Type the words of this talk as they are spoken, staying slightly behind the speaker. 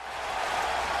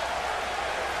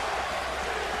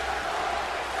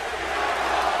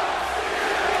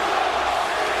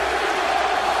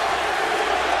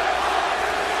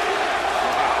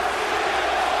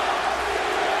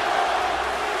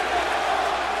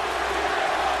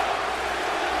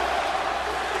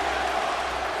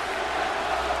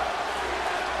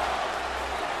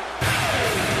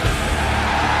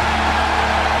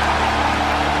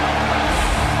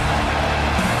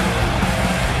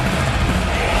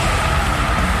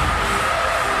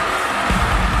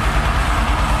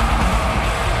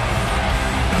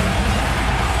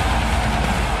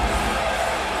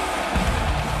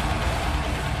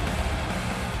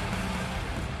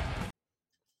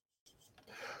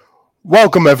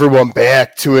Welcome everyone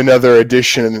back to another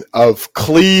edition of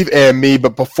Cleve and Me.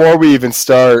 But before we even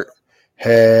start,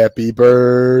 happy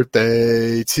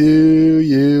birthday to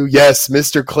you. Yes,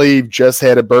 Mr. Cleve just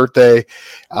had a birthday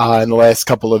in the last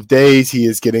couple of days. He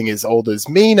is getting as old as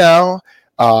me now,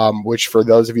 which for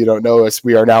those of you who don't know us,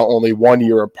 we are now only 1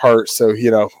 year apart. So,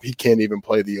 he can't even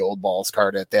play the old balls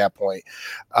card at that point.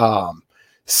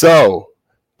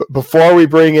 Before we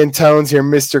bring in Tones here,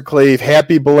 Mr. Cleve,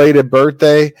 happy belated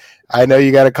birthday. I know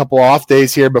you got a couple off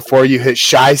days here before you hit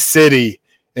Shy City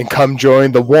and come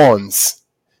join the ones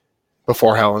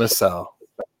before Hell in a Cell.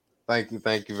 Thank you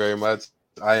very much.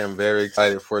 I am very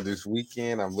excited for this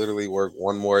weekend. I'm literally work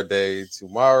one more day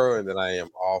tomorrow, and then I am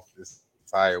off this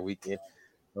entire weekend.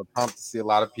 I'm pumped to see a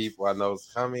lot of people I know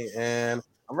is coming, and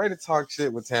I'm ready to talk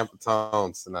shit with Tampa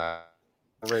Tones tonight.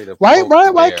 I'm ready to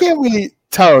why can't we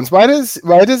Tones? Why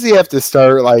does he have to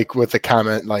start like with a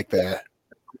comment like that?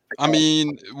 I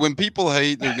mean, when people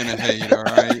hate, they're gonna hate, all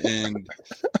right. And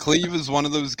Cleve is one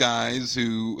of those guys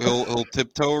who he'll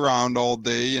tiptoe around all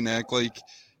day and act like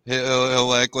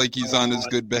he'll act like he's on his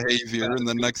good behavior, and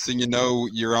the next thing you know,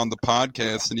 you're on the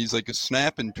podcast and he's like a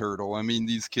snapping turtle. I mean,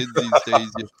 these kids these days,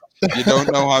 you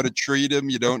don't know how to treat him,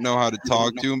 you don't know how to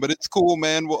talk to him, but it's cool,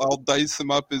 man. I'll dice him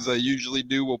up as I usually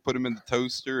do. We'll put him in the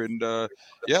toaster, and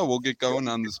we'll get going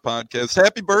on this podcast.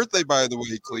 Happy birthday, by the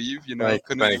way, Cleve.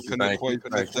 Couldn't quite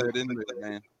fit that in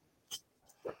there, man.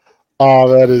 Oh,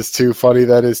 that is too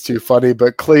funny.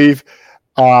 But Cleve,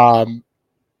 all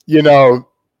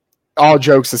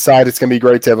jokes aside, it's going to be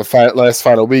great to have a last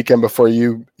final weekend before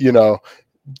you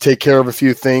take care of a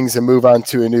few things and move on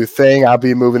to a new thing. I'll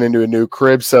be moving into a new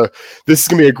crib. So this is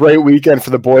going to be a great weekend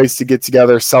for the boys to get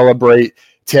together, celebrate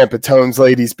Tampa Tones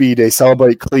Ladies B-Day,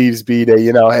 celebrate Cleve's B-Day,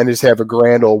 and just have a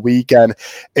grand old weekend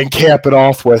and cap it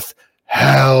off with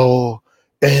Hell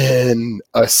in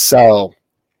a Cell.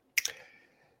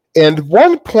 And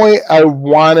one point I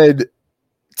wanted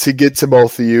to get to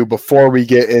both of you before we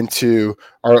get into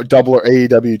our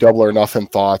AEW Double or Nothing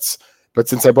thoughts, but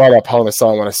since I brought up Hell in a Cell,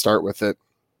 I want to start with it.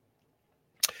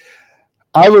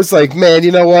 I was like, man,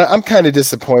 you know what? I'm kind of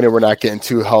disappointed we're not getting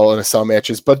 2 Hell in a Cell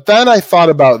matches. But then I thought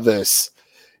about this.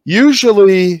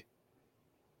 Usually,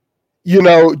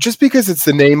 just because it's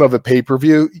the name of a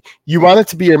pay-per-view, you want it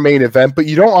to be your main event, but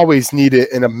you don't always need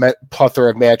it in a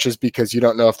plethora of matches because you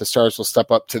don't know if the stars will step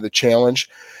up to the challenge.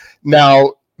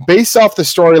 Now, based off the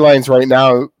storylines right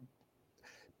now,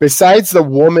 besides the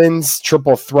women's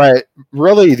triple threat,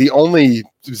 really the only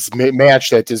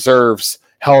match that deserves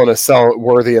Hell in a Cell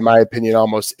worthy, in my opinion,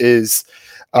 almost is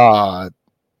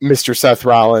Mr. Seth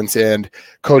Rollins and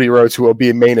Cody Rhodes, who will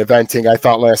be main eventing. I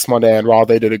thought last Monday on Raw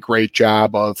they did a great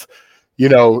job of,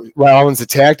 Rollins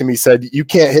attacked him. He said, you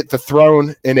can't hit the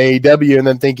throne in AEW and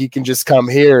then think you can just come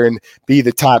here and be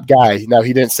the top guy. Now,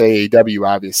 he didn't say AEW,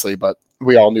 obviously, but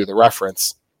we all knew the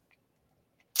reference.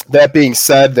 That being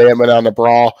said, they went on a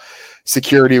brawl.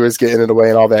 Security was getting in the way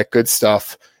and all that good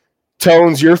stuff.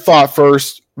 Tones, your thought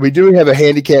first. We do have a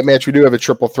handicap match. We do have a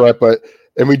triple threat,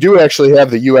 and we do actually have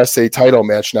the USA title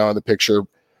match now in the picture.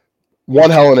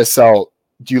 One Hell in a Cell.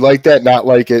 Do you like that? Not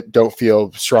like it? Don't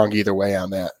feel strong either way on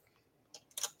that.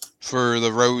 For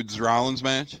the Rhodes Rollins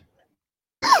match?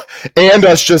 And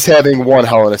us just having one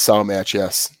Hell in a Cell match,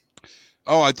 yes.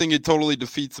 Oh, I think it totally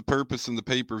defeats the purpose in the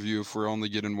pay-per-view if we're only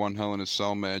getting one Hell in a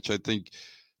Cell match. I think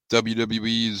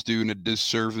WWE is doing a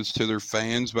disservice to their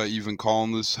fans by even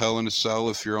calling this Hell in a Cell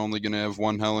if you're only going to have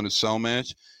one Hell in a Cell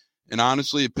match. And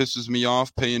honestly, it pisses me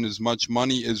off paying as much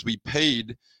money as we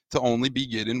paid to only be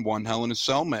getting one Hell in a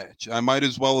Cell match. I might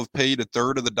as well have paid a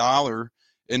third of the dollar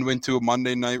and went to a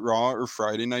Monday Night Raw or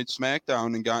Friday Night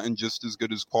SmackDown and gotten just as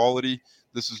good as quality.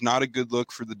 This is not a good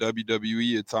look for the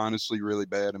WWE. It's honestly really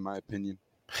bad, in my opinion.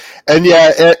 And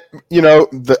yeah,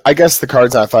 I guess the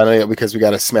card's not final yet because we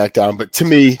got a SmackDown. But to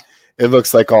me, it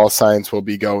looks like all signs will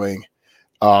be going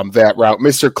that route.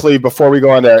 Mr. Cleve, before we go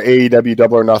on to AEW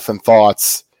Double or Nothing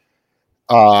thoughts,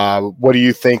 what do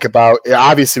you think about?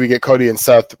 Obviously, we get Cody and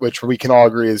Seth, which we can all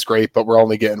agree is great, but we're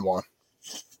only getting one.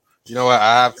 You know what?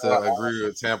 I have to agree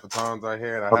with Tampa Tones right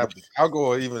here, and I'll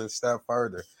go even a step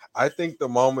further. I think the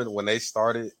moment when they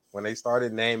started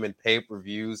naming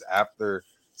pay-per-views after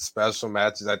special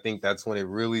matches, I think that's when it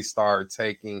really started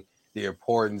taking the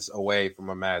importance away from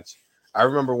a match. I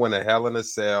remember when a Hell in a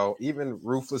Cell, even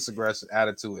Ruthless Aggression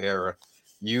Attitude Era,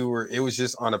 it was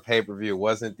just on a pay-per-view. It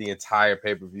wasn't the entire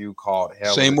pay-per-view called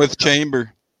Hell. Same with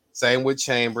Chamber. Same with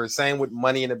Chamber. Same with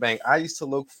Money in the Bank. I used to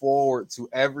look forward to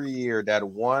every year that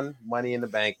one Money in the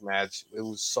Bank match. It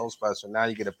was so special. Now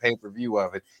you get a pay-per-view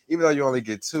of it. Even though you only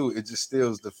get 2, it just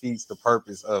still defeats the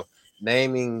purpose of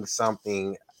naming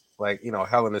something like,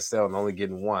 Hell in a Cell and only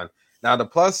getting one. Now, the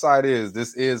plus side is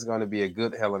this is going to be a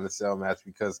good Hell in a Cell match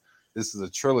because this is a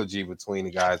trilogy between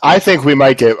the guys. I think we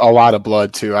might get a lot of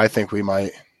blood too. I think we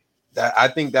might. I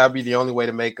think that'd be the only way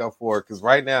to make up for it because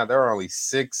right now there are only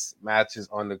 6 matches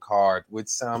on the card, which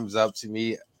sums up to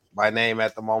me by name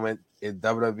at the moment.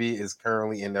 WWE is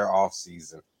currently in their off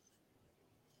season.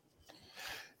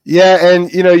 Yeah,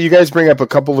 and you guys bring up a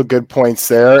couple of good points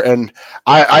there, and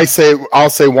I'll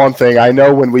say one thing. I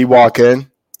know when we walk in,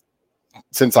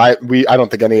 since I don't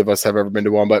think any of us have ever been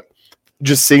to one, but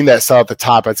just seeing that cell at the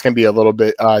top, it's going to be a little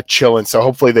bit chilling. So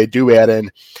hopefully they do add in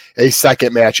a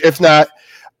second match. If not,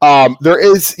 there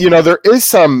is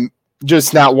some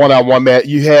just not one-on-one match.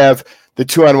 You have the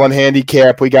 2-on-1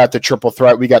 handicap. We got the triple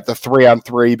threat. We got the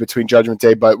 3-on-3 between Judgment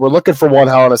Day, but we're looking for one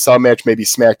Hell in a Cell match. Maybe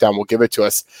SmackDown will give it to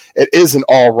us. It is an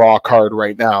all Raw card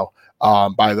right now.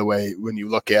 By the way, when you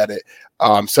look at it.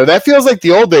 So that feels like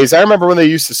the old days. I remember when they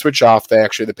used to switch off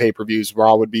the pay-per-views.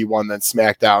 Raw would be one, then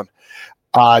SmackDown.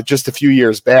 Just a few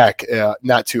years back,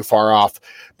 not too far off.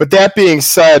 But that being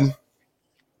said,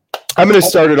 I'm going to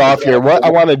start it off here. What I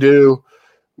want to do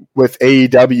with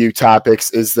AEW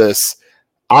topics is this.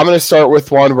 I'm going to start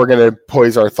with one. We're going to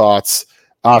poise our thoughts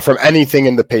from anything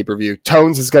in the pay-per-view.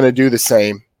 Tones is going to do the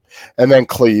same, and then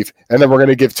Cleve. And then we're going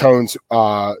to give Tones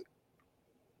one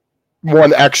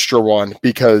extra one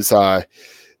because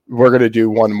we're going to do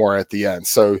one more at the end.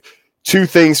 So 2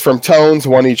 things from Tones,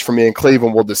 1 each from me and Cleve,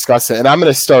 and we'll discuss it. And I'm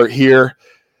going to start here.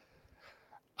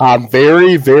 I'm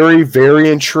very, very,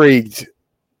 very intrigued.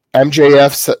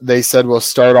 MJF, they said, will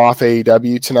start off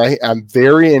AEW tonight. I'm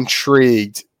very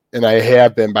intrigued, and I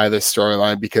have been by this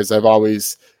storyline because I've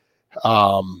always,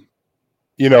 followed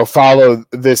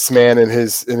this man in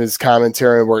his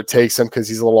commentary and where it takes him because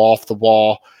he's a little off the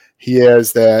wall. He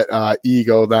has that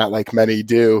ego, not like many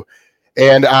do.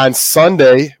 And on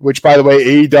Sunday, which, by the way,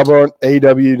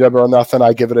 AEW Double or Nothing,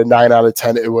 I give it a 9 out of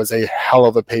 10. It was a hell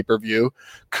of a pay-per-view.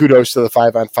 Kudos to the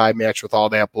 5-on-5 match with all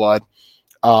that blood.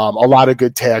 A lot of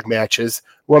good tag matches.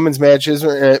 Women's matches,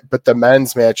 but the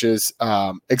men's matches,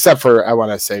 except for, I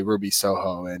want to say, Ruby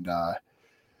Soho and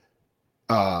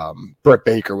Britt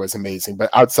Baker was amazing. But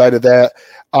outside of that,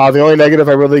 the only negative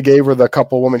I really gave were the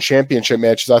couple women's championship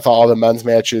matches. I thought all the men's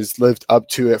matches lived up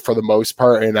to it for the most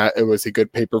part, and it was a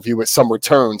good pay-per-view with some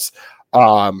returns,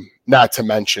 not to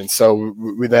mention. So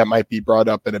that might be brought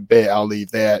up in a bit. I'll leave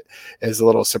that as a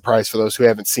little surprise for those who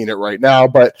haven't seen it right now.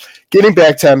 But getting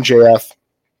back to MJF,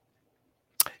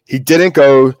 he didn't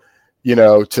go,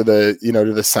 to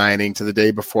the signing, to the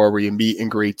day before where you meet and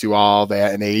greet, do all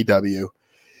that in AEW.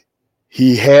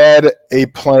 He had a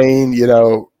plane,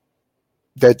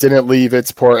 that didn't leave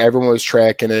its port. Everyone was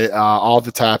tracking it, all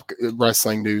the top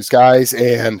wrestling news guys.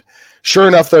 And sure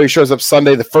enough, though, he shows up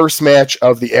Sunday. The first match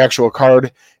of the actual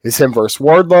card is him versus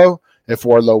Wardlow. If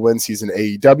Wardlow wins, he's an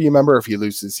AEW member. If he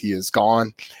loses, he is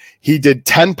gone. He did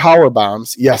 10 power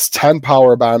bombs. Yes, 10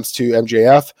 power bombs to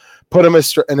MJF, put him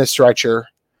in a stretcher,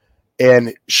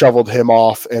 and shoveled him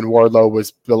off. And Wardlow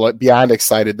was beyond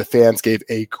excited. The fans gave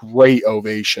a great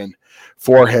ovation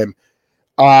for him.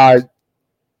 I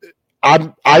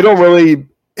don't really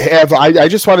have. I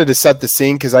just wanted to set the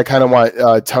scene because I kind of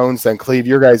want Tones and Cleve,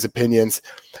 your guys' opinions.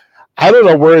 I don't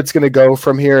know where it's going to go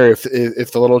from here.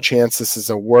 If the little chance this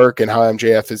is a work and how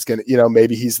MJF is going to,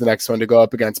 maybe he's the next one to go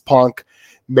up against Punk.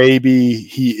 Maybe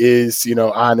he is,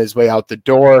 on his way out the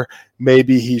door.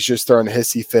 Maybe he's just throwing a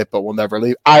hissy fit, but will never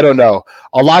leave. I don't know.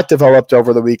 A lot developed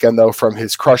over the weekend, though, from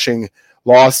his crushing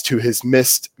loss to his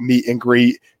missed meet and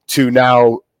greet to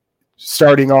now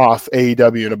starting off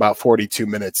AEW in about 42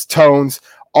 minutes. Tones,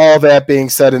 all that being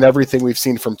said, and everything we've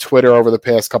seen from Twitter over the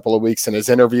past couple of weeks in his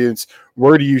interviews,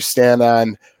 where do you stand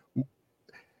on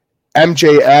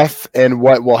MJF and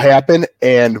what will happen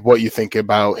and what you think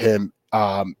about him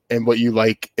and what you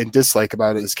like and dislike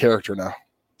about his character now?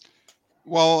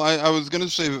 Well, I was going to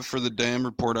save it for the damn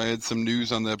report. I had some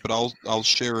news on that, but I'll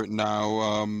share it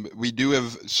now. We do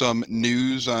have some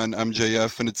news on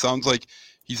MJF, and it sounds like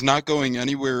he's not going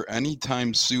anywhere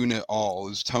anytime soon at all,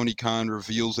 as Tony Khan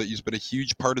reveals that he's been a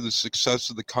huge part of the success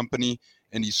of the company,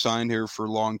 and he's signed here for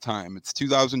a long time. It's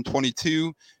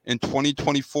 2022, and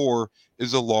 2024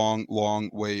 is a long, long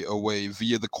way away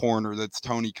via the corner. That's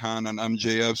Tony Khan on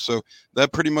MJF. So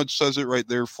that pretty much says it right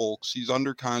there, folks. He's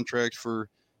under contract for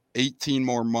 18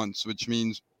 more months, which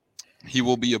means he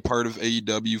will be a part of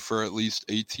AEW for at least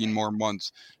 18 more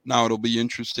months. Now, it'll be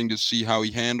interesting to see how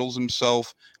he handles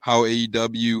himself, how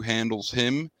AEW handles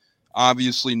him.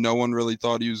 Obviously, no one really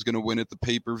thought he was going to win at the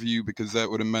pay-per-view because that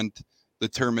would have meant the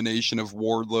termination of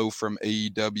Wardlow from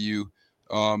AEW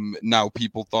Now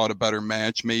people thought a better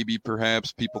match. Maybe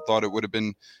perhaps people thought it would have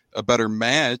been a better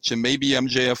match, and maybe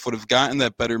MJF would have gotten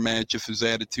that better match if his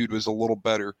attitude was a little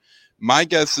better. My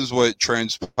guess is what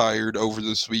transpired over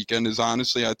this weekend is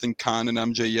honestly, I think Khan and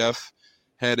MJF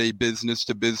had a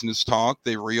business-to-business talk.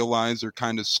 They realized they're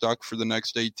kind of stuck for the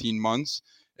next 18 months,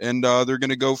 and they're going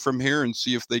to go from here and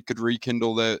see if they could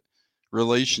rekindle that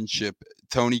relationship.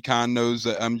 Tony Khan knows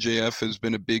that MJF has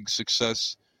been a big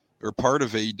success or part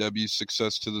of AEW's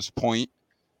success to this point.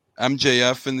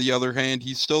 MJF, on the other hand,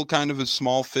 he's still kind of a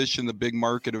small fish in the big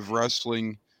market of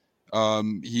wrestling.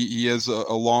 He has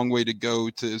a long way to go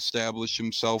to establish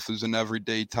himself as an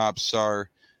everyday top star.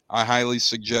 I highly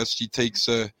suggest he takes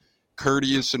a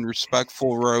courteous and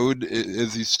respectful road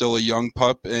as he's still a young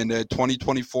pup. And at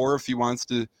 2024, if he wants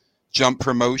to jump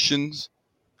promotions,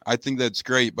 I think that's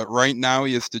great. But right now,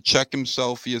 he has to check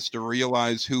himself. He has to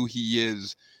realize who he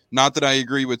is. Not that I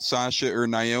agree with Sasha or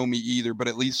Naomi either, but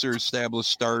at least they're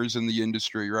established stars in the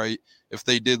industry, right? If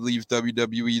they did leave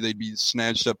WWE, they'd be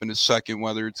snatched up in a second,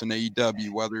 whether it's an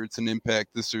AEW, whether it's an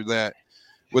Impact, this or that.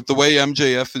 With the way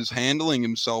MJF is handling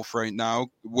himself right now,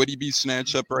 would he be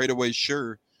snatched up right away?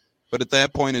 Sure. But at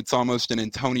that point, it's almost an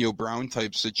Antonio Brown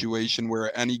type situation where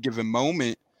at any given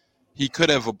moment, he could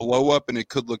have a blow up and it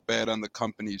could look bad on the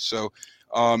company. So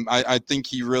I think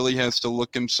he really has to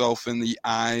look himself in the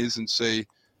eyes and say,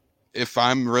 if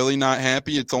I'm really not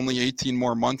happy, it's only 18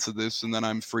 more months of this, and then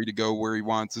I'm free to go where he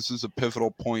wants. This is a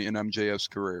pivotal point in MJF's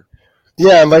career.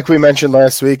 Yeah, and like we mentioned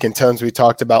last week, and Tones we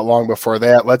talked about long before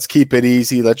that, let's keep it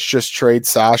easy. Let's just trade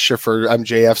Sasha for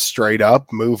MJF straight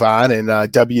up, move on, and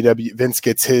Vince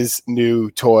gets his new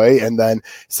toy, and then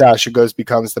Sasha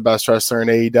becomes the best wrestler in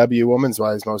AEW women's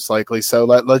wise, most likely. So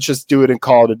let's just do it and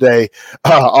call it a day.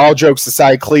 All jokes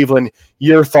aside, Cleveland,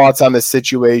 your thoughts on this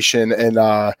situation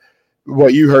and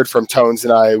what you heard from Tones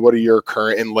and I, what are your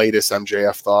current and latest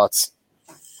MJF thoughts?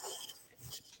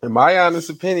 In my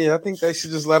honest opinion, I think they should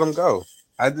just let him go.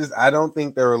 I don't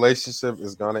think their relationship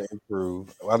is going to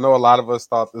improve. I know a lot of us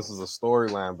thought this was a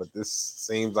storyline, but this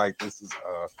seems like this is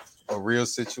a real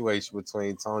situation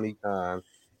between Tony Khan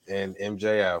and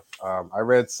MJF. I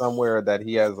read somewhere that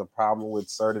he has a problem with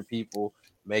certain people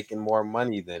making more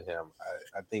money than him.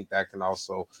 I think that can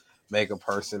also make a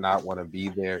person not want to be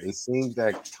there. It seems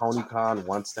that Tony Khan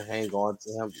wants to hang on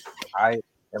to him.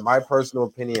 In my personal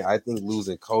opinion, I think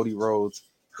losing Cody Rhodes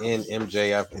and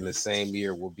MJF in the same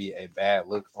year will be a bad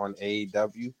look on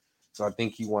AEW. So I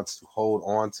think he wants to hold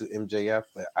on to MJF,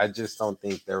 but I just don't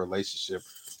think their relationship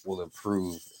will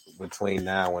improve between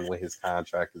now and when his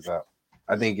contract is up.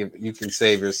 I think if you can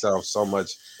save yourself so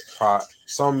much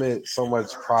problems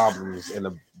in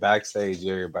the backstage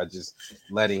area by just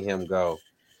letting him go.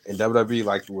 And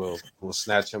WWE will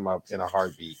snatch him up in a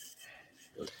heartbeat.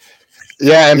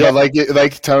 Yeah, but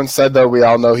like Tone said, though, we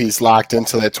all know he's locked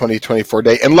into that 2024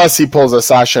 date, unless he pulls a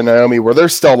Sasha and Naomi where they're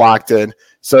still locked in.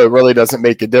 So it really doesn't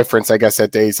make a difference, I guess,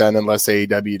 at day's end, unless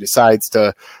AEW decides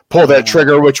to pull that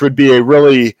trigger, which would be a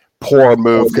really poor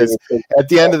move. Because at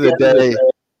the end of the day,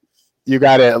 you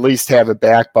got to at least have a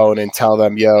backbone and tell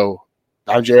them, yo,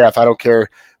 MJF, I don't care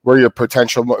where your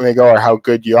potential may go or how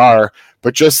good you are.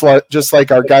 But just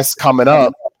like our guests coming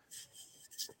up,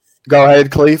 go ahead,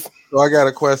 Cleve. So I got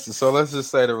a question. So let's just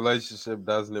say the relationship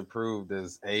doesn't improve.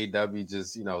 Does AEW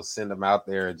just send them out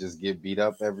there and just get beat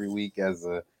up every week? I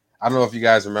don't know if you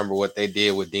guys remember what they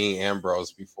did with Dean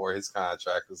Ambrose before his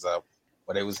contract was up,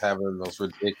 but they was having those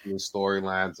ridiculous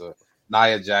storylines of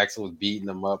Nia Jackson was beating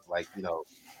them up.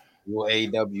 Will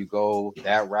AEW go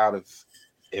that route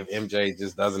if MJ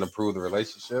just doesn't improve the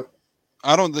relationship?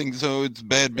 I don't think so. It's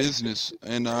bad business,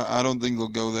 and I don't think they'll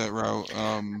go that route.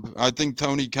 I think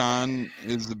Tony Khan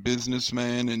is a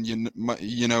businessman, and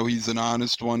he's an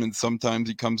honest one, and sometimes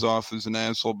he comes off as an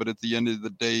asshole, but at the end of the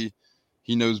day,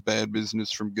 he knows bad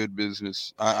business from good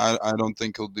business. I don't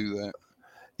think he'll do that.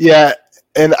 Yeah,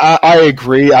 and I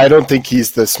agree. I don't think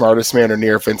he's the smartest man or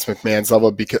near Vince McMahon's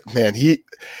level because, man, he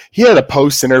had a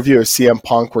post interview with CM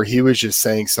Punk where he was just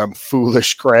saying some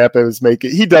foolish crap.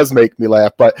 He does make me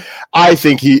laugh, but I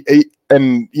think he's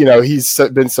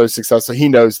been so successful. He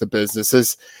knows the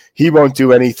business. He won't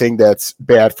do anything that's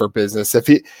bad for business.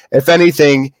 If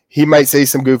anything, he might say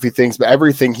some goofy things, but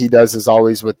everything he does is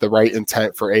always with the right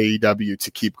intent for AEW to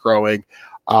keep growing.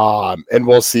 And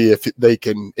we'll see if they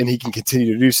can, and he can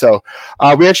continue to do so.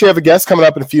 We actually have a guest coming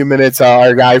up in a few minutes.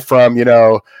 Our guy from,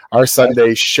 our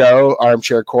Sunday show,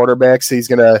 Armchair Quarterbacks.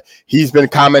 He's been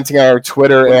commenting on our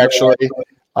Twitter, actually.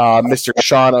 Mr.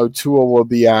 Sean O'Toole will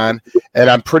be on, and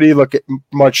I'm pretty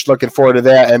much looking forward to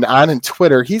that. And on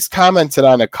Twitter, he's commented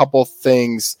on a couple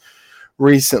things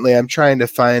recently. I'm trying to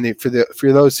find it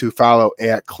for those who follow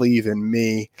at Cleve and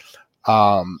me.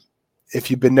 If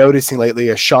you've been noticing lately,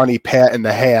 a Shawnee Pat in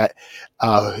the Hat,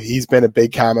 he's been a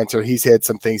big commenter. He's had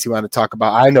some things he wanted to talk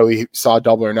about. I know he saw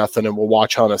Double or Nothing and will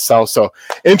watch Hell in a Cell. So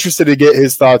interested to get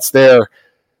his thoughts there.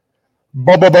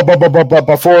 But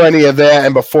before any of that,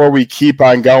 and before we keep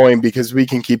on going, because we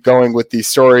can keep going with these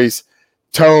stories,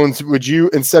 Tones, would you,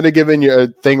 instead of giving you a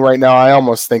thing right now, I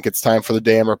almost think it's time for the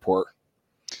damn report.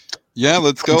 Yeah,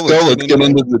 let's go. Let's get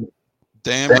into the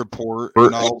damn report,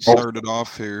 and I'll start it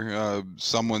off here.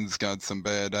 Someone's got some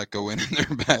bad echo in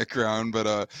their background,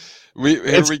 but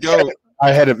here we go.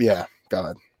 I had it. Yeah, go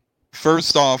ahead.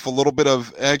 First off, a little bit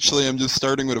of, actually, I'm just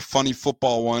starting with a funny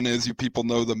football one. As you people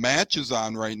know, the match is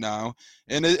on right now,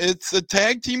 and it's a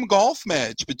tag team golf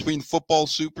match between football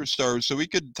superstars, so we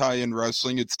could tie in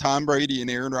wrestling. It's Tom Brady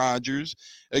and Aaron Rodgers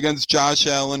against Josh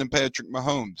Allen and Patrick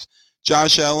Mahomes.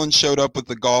 Josh Allen showed up with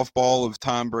the golf ball of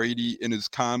Tom Brady in his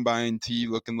combine tee,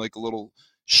 looking like a little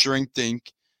shrink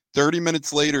dink. 30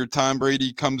 minutes later, Tom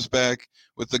Brady comes back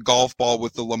with the golf ball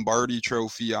with the Lombardi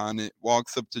trophy on it,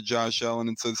 walks up to Josh Allen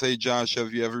and says, "Hey, Josh,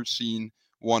 have you ever seen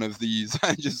one of these?"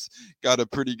 I just got a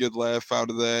pretty good laugh out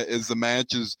of that as the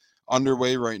match is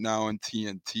underway right now on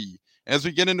TNT. As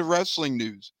we get into wrestling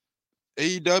news,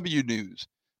 AEW news,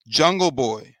 Jungle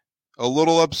Boy, a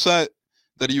little upset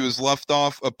that he was left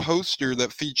off a poster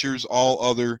that features all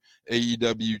other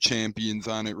AEW champions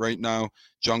on it. Right now,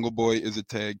 Jungle Boy is a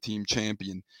tag team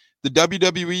champion. The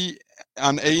WWE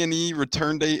on A&E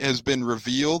return date has been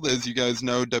revealed. As you guys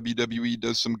know, WWE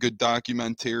does some good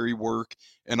documentary work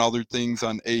and other things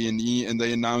on A&E, and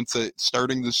they announced that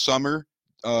starting this summer,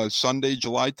 Sunday,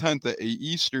 July 10th at 8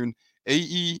 Eastern,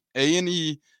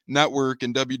 A&E Network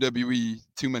and WWE,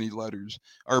 too many letters,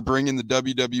 are bringing the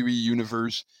WWE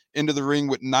Universe into the ring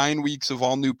with 9 weeks of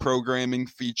all new programming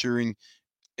featuring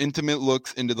intimate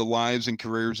looks into the lives and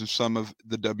careers of some of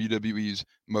the WWE's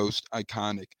most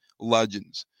iconic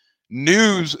legends.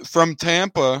 News from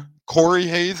Tampa, Corey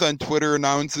Hayes on Twitter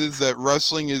announces that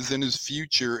wrestling is in his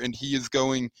future and he is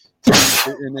going to be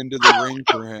fitting into the ring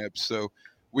perhaps. So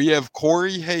we have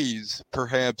Corey Hayes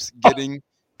perhaps getting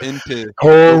into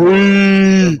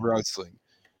wrestling.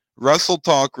 Wrestle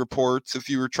Talk reports, if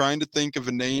you were trying to think of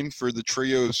a name for the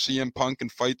trio of CM Punk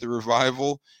and Fight the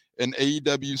Revival, an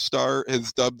AEW star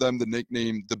has dubbed them the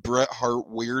nickname the Bret Hart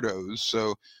Weirdos.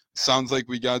 So sounds like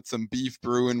we got some beef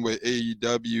brewing with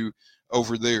AEW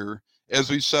over there.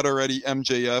 As we said already,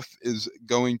 MJF is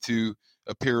going to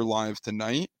appear live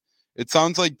tonight. It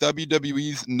sounds like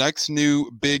WWE's next new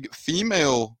big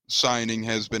female signing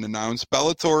has been announced.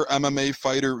 Bellator MMA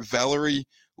fighter Valerie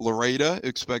Loretta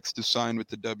expects to sign with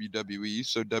the WWE,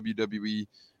 so WWE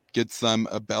gets them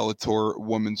a Bellator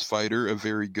women's fighter, a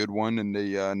very good one, and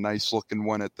a nice-looking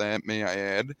one at that, may I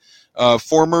add.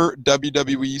 Former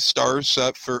WWE star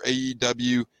set for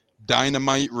AEW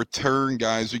Dynamite return,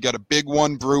 guys. We got a big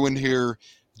one brewing here.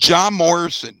 John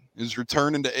Morrison is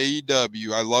returning to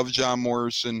AEW. I love John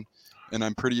Morrison, and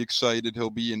I'm pretty excited he'll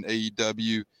be in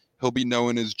AEW. He'll be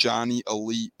known as Johnny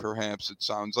Elite, perhaps it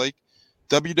sounds like.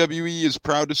 WWE is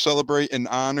proud to celebrate in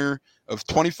honor of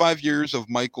 25 years of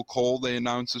Michael Cole, they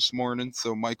announced this morning.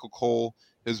 So Michael Cole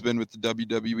has been with the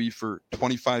WWE for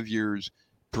 25 years,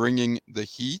 bringing the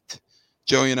heat.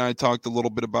 Joey and I talked a little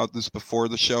bit about this before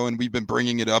the show, and we've been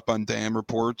bringing it up on Damn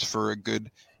Reports for a good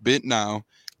bit now.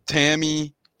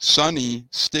 Tammy Sonny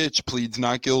Stitch pleads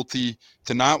not guilty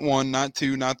to not 1, not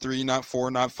 2, not 3, not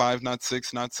 4, not 5, not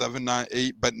 6, not 7, not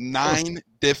 8, but 9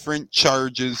 different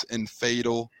charges in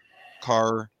fatal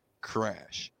car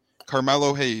crash.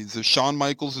 Carmelo Hayes, if Shawn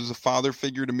Michaels is a father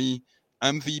figure to me,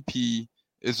 MVP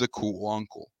is a cool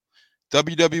uncle.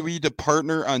 WWE to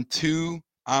partner on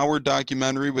 2-hour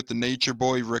documentary with the Nature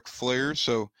Boy Ric Flair,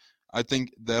 so I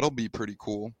think that'll be pretty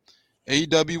cool.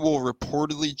 AEW will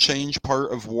reportedly change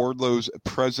part of Wardlow's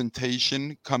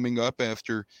presentation coming up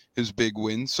after his big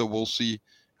win, so we'll see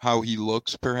how he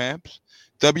looks perhaps.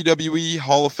 WWE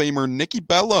Hall of Famer Nikki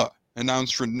Bella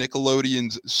announced for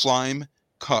Nickelodeon's Slime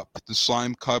Cup. The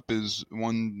Slime Cup is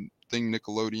one thing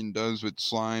Nickelodeon does with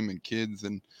slime and kids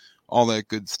and all that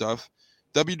good stuff.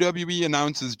 WWE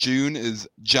announces June is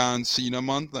John Cena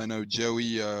month. I know,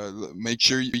 Joey, make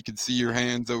sure we can see your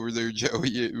hands over there,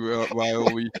 Joey,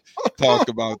 while we talk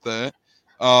about that.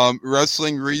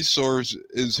 Wrestling Resource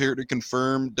is here to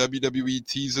confirm WWE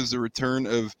teases the return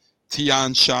of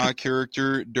Tian Sha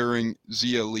character during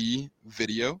Zia Lee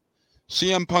video.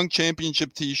 CM Punk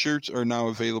Championship t-shirts are now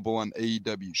available on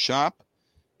AEW Shop.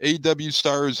 AEW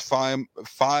stars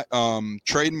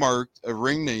trademarked a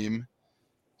ring name.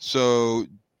 So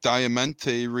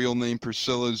Diamante, real name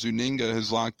Priscilla Zuninga,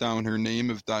 has locked down her name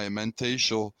of Diamante.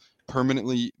 She'll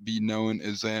permanently be known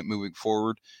as that moving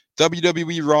forward.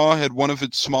 WWE Raw had one of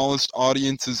its smallest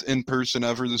audiences in person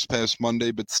ever this past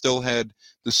Monday, but still had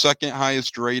the second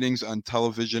highest ratings on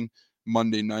television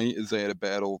Monday night as they had a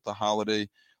battle with the holiday.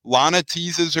 Lana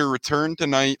teases her return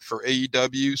tonight for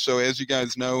AEW. So as you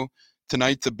guys know,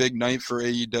 tonight's a big night for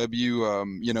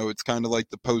AEW. It's kind of like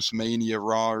the post-Mania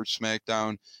Raw or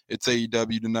SmackDown. It's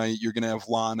AEW tonight. You're going to have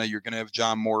Lana. You're going to have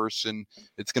John Morrison.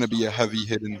 It's going to be a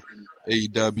heavy-hitting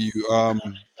AEW.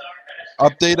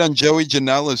 Update on Joey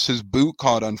Janela's. His boot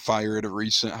caught on fire at a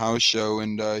recent house show,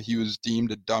 and he was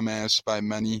deemed a dumbass by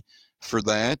many for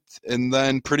that. And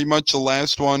then pretty much the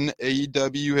last one,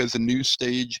 AEW has a new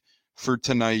stage for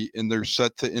tonight, and they're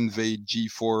set to invade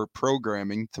G4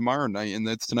 programming tomorrow night, and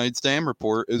that's tonight's Damn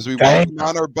Report as we welcome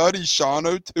on our buddy Sean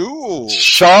O'Toole.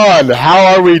 Sean,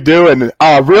 how are we doing?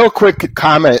 Real quick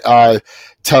comment,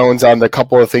 Tones, on the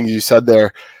couple of things you said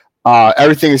there.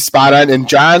 Everything is spot on, and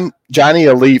Johnny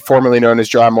Elite, formerly known as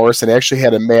John Morrison, actually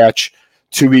had a match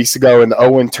 2 weeks ago in the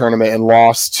Owen tournament and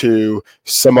lost to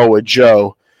Samoa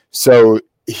Joe. So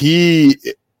he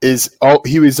was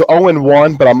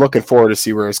 0-1, but I'm looking forward to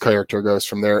see where his character goes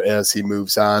from there as he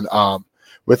moves on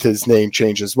with his name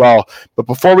change as well. But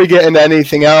before we get into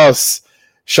anything else,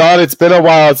 Sean, it's been a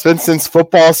while. It's been since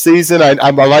football season. I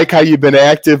like how you've been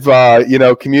active,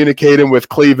 communicating with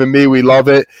Cleve and me. We love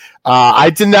it. I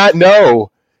did not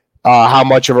know how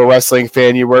much of a wrestling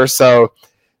fan you were. So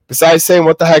besides saying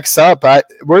what the heck's up,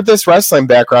 where'd this wrestling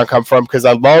background come from? Because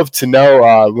I'd love to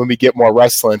know when we get more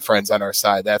wrestling friends on our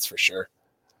side, that's for sure.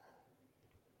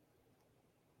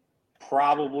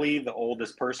 Probably the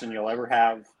oldest person you'll ever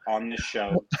have on this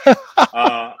show.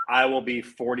 I will be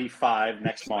 45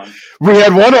 next month. We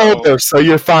had one older, so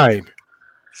you're fine.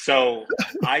 So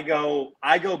I go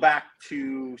back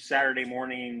to Saturday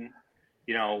morning,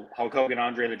 Hulk Hogan,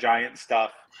 Andre the Giant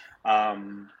stuff.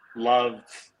 Loved,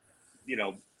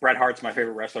 Bret Hart's my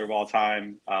favorite wrestler of all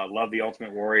time. Love the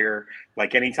Ultimate Warrior.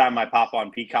 Like anytime I pop on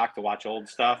Peacock to watch old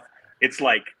stuff, it's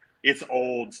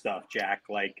old stuff, Jack.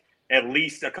 Like at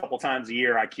least a couple times a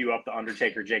year, I queue up the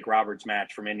Undertaker Jake Roberts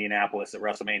match from Indianapolis at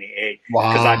WrestleMania 8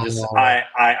 because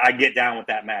I get down with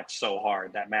that match so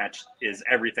hard. That match is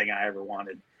everything I ever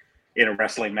wanted in a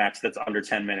wrestling match that's under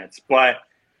 10 minutes. But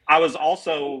I was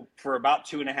also, for about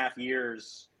 2.5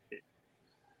 years,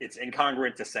 it's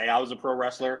incongruent to say I was a pro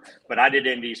wrestler, but I did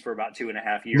indies for about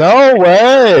 2.5 years. No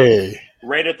way.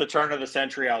 Right at the turn of the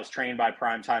century, I was trained by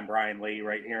Primetime Brian Lee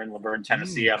right here in Laverne,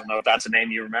 Tennessee. I don't know if that's a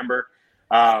name you remember.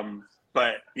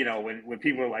 But when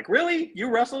people are like, really, you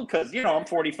wrestled? Because I'm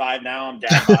 45 now, I'm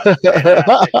dad bod,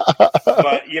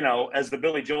 but as the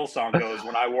Billy Joel song goes,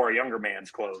 when I wore a younger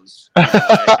man's clothes,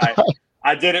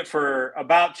 I did it for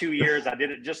about 2 years. I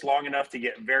did it just long enough to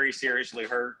get very seriously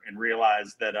hurt and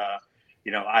realize that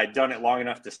I'd done it long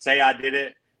enough to say I did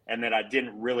it, and that I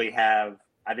didn't really have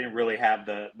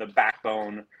the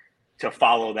backbone to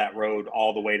follow that road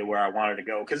all the way to where I wanted to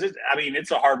go. Because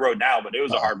it's a hard road now, but it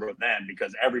was a hard road then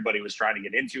because everybody was trying to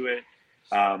get into it.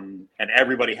 And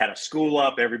everybody had a school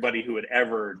up. Everybody who had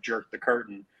ever jerked the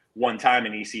curtain one time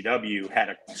in ECW had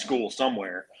a school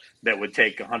somewhere that would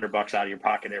take $100 out of your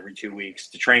pocket every 2 weeks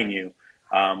to train you,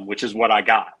 which is what I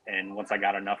got. And once I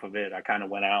got enough of it, I kind of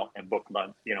went out and booked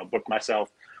myself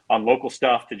on local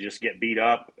stuff to just get beat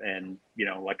up. And,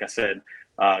 like I said,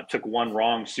 took one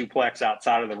wrong suplex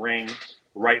outside of the ring,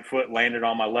 right foot landed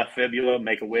on my left fibula,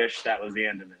 make a wish. That was the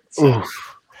end of it. So.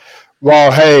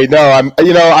 Well, hey, no,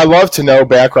 I love to know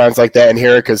backgrounds like that in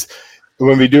here because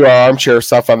when we do our armchair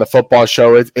stuff on the football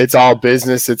show, it's all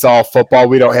business. It's all football.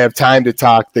 We don't have time to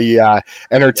talk the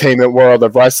entertainment world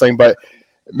of wrestling. But,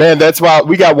 man, that's why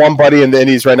we got one buddy in the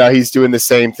Indies right now. He's doing the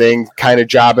same thing, kind of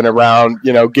jobbing around,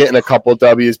 getting a couple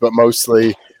W's, but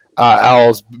mostly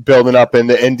L's, building up in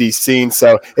the indie scene.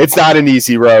 So it's not an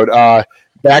easy road.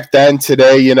 Back then,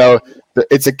 today,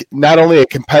 it's not only a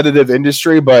competitive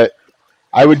industry, but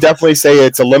I would definitely say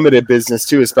it's a limited business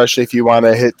too, especially if you want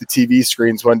to hit the TV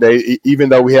screens one day. Even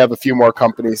though we have a few more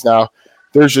companies now,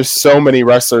 there's just so many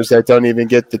wrestlers that don't even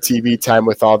get the TV time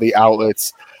with all the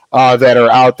outlets that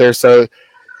are out there. So,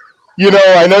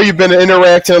 I know you've been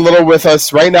interacting a little with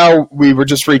us. Right now, we were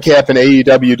just recapping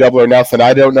AEW Double or Nothing.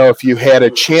 I don't know if you had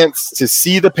a chance to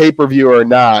see the pay-per-view or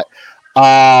not.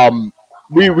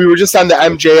 We were just on the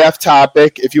MJF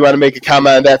topic. If you want to make a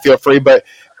comment on that, feel free. But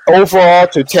overall,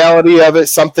 totality of it,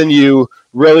 something you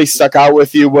really stuck out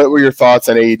with you. What were your thoughts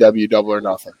on AEW Double or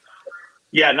Nothing?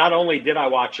 Yeah, not only did I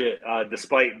watch it,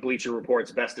 despite Bleacher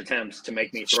Report's best attempts to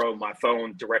make me throw my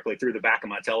phone directly through the back of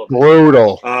my television.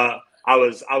 Brutal. I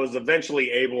was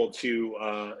eventually able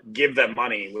to give them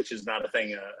money, which is not a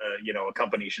thing a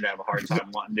company should have a hard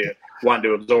time wanting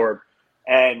to absorb.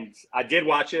 And I did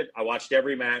watch it. I watched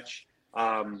every match.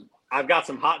 I've got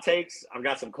some hot takes. I've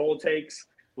got some cold takes.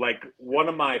 Like one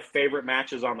of my favorite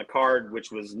matches on the card,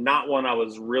 which was not one I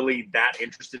was really that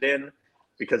interested in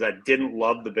because I didn't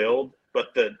love the build,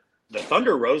 but the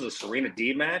Thunder Rosa Serena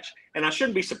Deeb match, and I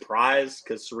shouldn't be surprised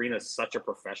because Serena's such a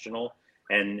professional,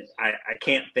 and I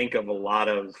can't think of a lot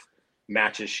of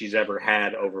matches she's ever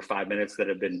had over 5 minutes that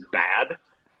have been bad.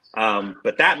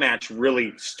 But that match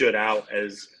really stood out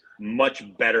as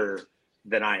much better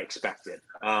than I expected.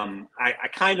 I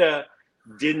kind of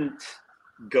didn't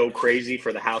go crazy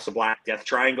for the House of Black Death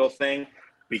Triangle thing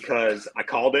because I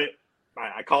called it.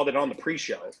 I called it on the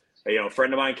pre-show. A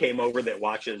friend of mine came over that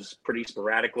watches pretty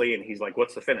sporadically, and he's like,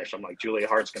 "What's the finish?" I'm like, "Julia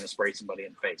Hart's going to spray somebody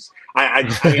in the face." I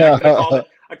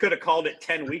could have called it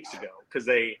 10 weeks ago because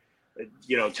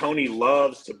Tony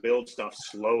loves to build stuff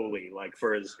slowly. Like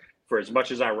for as much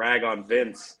as I rag on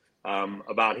Vince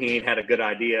about he ain't had a good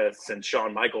idea since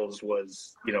Shawn Michaels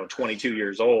was 22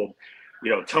 years old.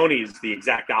 Tony's the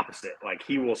exact opposite. Like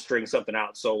he will string something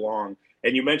out so long.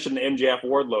 And you mentioned the MJF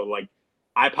Wardlow. Like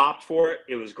I popped for it.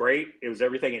 It was great. It was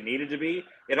everything it needed to be.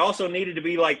 It also needed to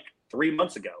be like 3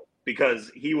 months ago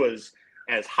because he was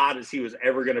as hot as he was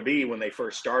ever going to be when they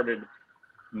first started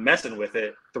messing with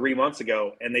it 3 months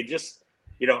ago. And they just,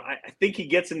 I think he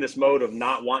gets in this mode of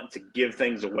not wanting to give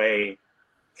things away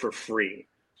for free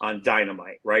on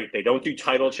Dynamite, right? They don't do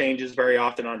title changes very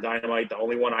often on Dynamite. The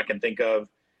only one I can think of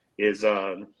is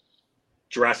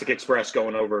Jurassic Express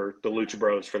going over the Lucha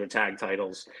Bros for the tag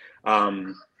titles.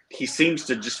 He seems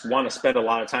to just want to spend a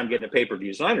lot of time getting the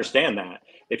pay-per-views. And I understand that.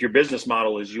 If your business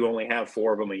model is you only have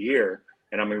 4 of them a year,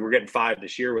 and I mean, we're getting 5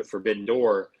 this year with Forbidden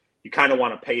Door, you kind of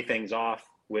want to pay things off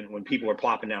when people are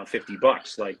plopping down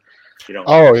 $50. Like,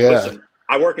 oh, yeah. Listen,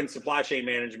 I work in supply chain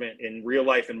management in real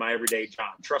life in my everyday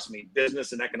job. Trust me,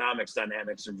 business and economics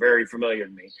dynamics are very familiar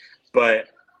to me. But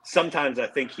sometimes I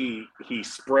think he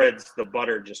spreads the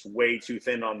butter just way too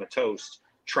thin on the toast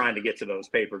trying to get to those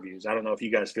pay-per-views. I don't know if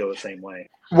you guys feel the same way.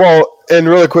 Well, and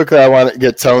really quickly, I want to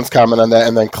get Tone's comment on that,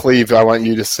 and then Cleve, I want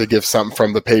you just to give something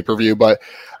from the pay-per-view. But,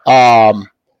 I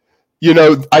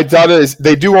thought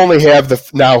they do only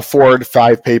have now 4 to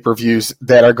 5 pay-per-views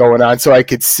that are going on, so I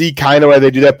could see kind of why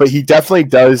they do that, but he definitely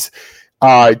does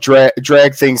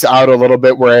drag things out a little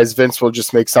bit, whereas Vince will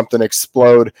just make something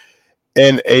explode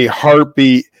in a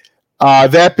heartbeat.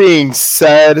 That being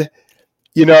said,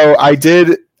 I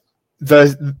did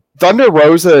the Thunder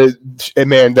Rosa,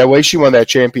 man, the way she won that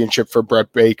championship for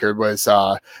Brett Baker was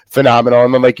phenomenal.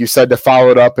 And then, like you said, to follow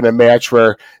it up in a match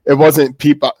where it wasn't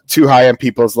too high on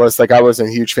people's list. Like I wasn't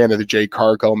a huge fan of the Jade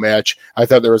Cargill match. I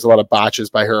thought there was a lot of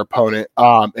botches by her opponent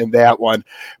in that one.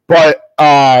 But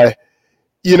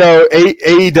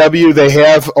AEW, they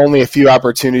have only a few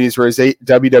opportunities, whereas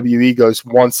WWE goes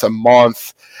once a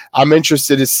month. I'm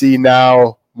interested to see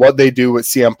now what they do with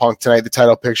CM Punk tonight, the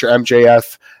title picture,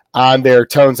 MJF on there.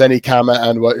 Tones, any comment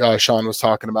on what Sean was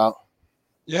talking about?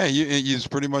 Yeah, he's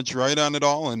pretty much right on it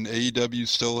all, and AEW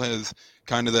still has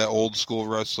kind of that old school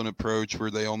wrestling approach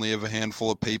where they only have a handful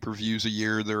of pay-per-views a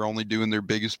year. They're only doing their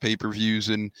biggest pay-per-views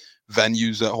in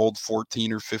venues that hold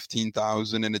 14 or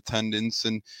 15,000 in attendance,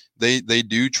 and they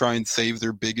do try and save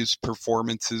their biggest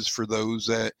performances for those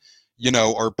that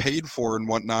are paid for and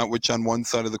whatnot, which on one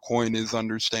side of the coin is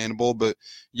understandable. But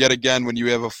yet again, when you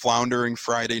have a floundering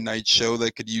Friday night show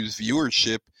that could use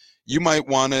viewership, you might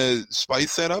want to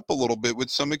spice that up a little bit with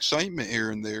some excitement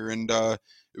here and there. And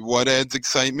what adds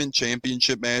excitement?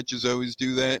 Championship matches always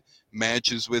do that.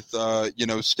 Matches with,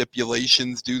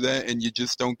 stipulations do that. And you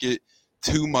just don't get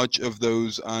too much of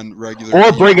those on regular.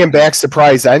 Or bringing back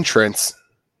surprise entrance.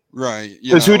 Right.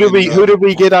 Because who did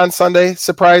we get on Sunday,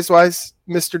 surprise-wise,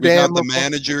 Mr. Dan?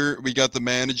 We got the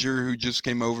manager who just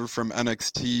came over from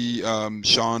NXT.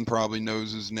 Sean probably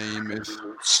knows his name.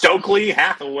 Stokely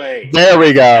Hathaway. There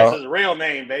we go. That's his real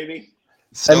name, baby.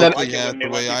 Stokely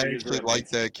Hathaway. I actually like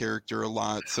that character a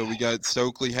lot. So we got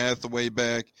Stokely Hathaway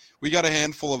back. We got a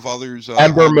handful of others.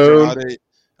 Ember Moon.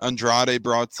 Andrade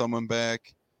brought someone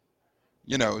back.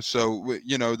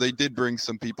 They did bring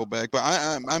some people back, but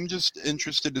I'm just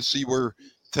interested to see where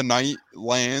tonight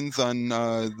lands on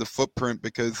the footprint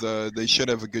because they should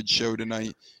have a good show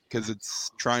tonight because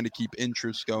it's trying to keep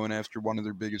interest going after one of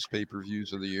their biggest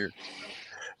pay-per-views of the year.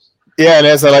 Yeah,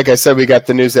 and like I said, we got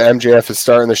the news that MJF is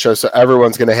starting the show, so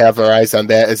everyone's going to have their eyes on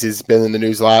that as he's been in the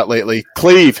news a lot lately.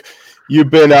 Cleve, you've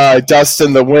been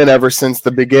dusting the win ever since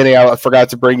the beginning. I forgot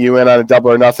to bring you in on a double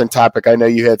or nothing topic. I know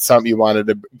you had something you wanted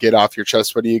to get off your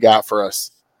chest. What do you got for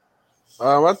us?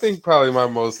 I think probably my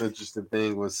most interesting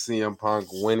thing was CM Punk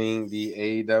winning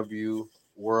the AEW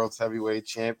World's Heavyweight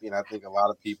Champion. I think a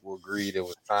lot of people agreed it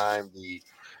was time. The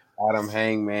Adam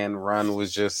Hangman run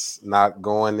was just not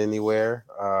going anywhere.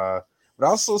 But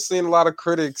also seeing a lot of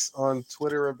critics on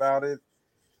Twitter about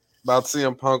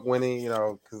CM Punk winning,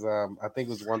 because I think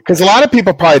it was one. Because a lot of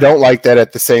people probably don't like that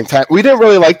at the same time. We didn't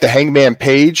really like the Hangman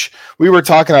Page. We were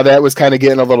talking how that was kind of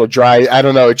getting a little dry. I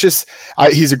don't know. It just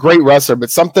he's a great wrestler,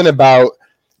 but something about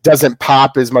doesn't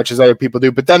pop as much as other people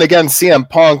do. But then again, CM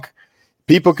Punk,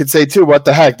 people could say too, what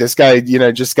the heck? This guy,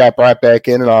 just got brought back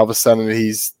in, and all of a sudden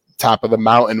he's top of the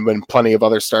mountain when plenty of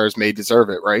other stars may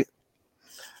deserve it, right?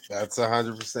 That's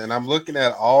 100%. I'm looking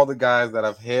at all the guys that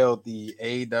have held the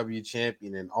AEW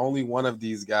champion, and only one of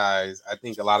these guys I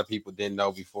think a lot of people didn't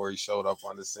know before he showed up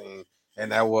on the scene,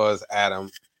 and that was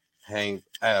Hangman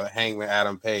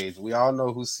Adam Page. We all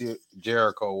know who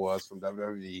Jericho was from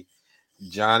WWE.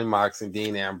 Johnny Mox and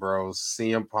Dean Ambrose,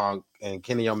 CM Punk, and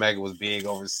Kenny Omega was big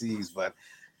overseas, but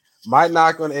my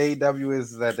knock on AEW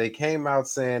is that they came out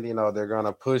saying, they're going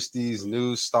to push these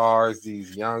new stars,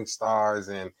 these young stars,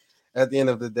 and at the end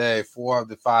of the day, 4 of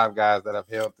the 5 guys that have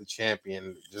held the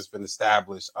champion just been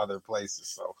established other places.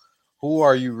 So who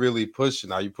are you really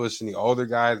pushing? Are you pushing the older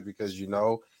guys because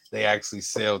they actually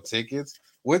sell tickets,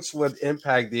 which what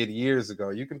Impact did years ago?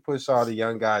 You can push all the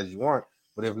young guys you want,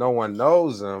 but if no one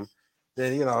knows them,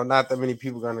 then, not that many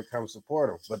people are going to come support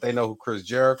them. But they know who Chris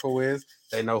Jericho is.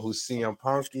 They know who CM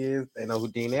Punk is. They know who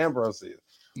Dean Ambrose is.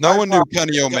 No one knew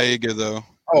Kenny Omega, though.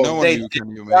 No one knew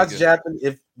Kenny Omega.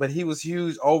 But he was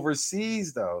huge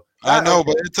overseas, though. I know,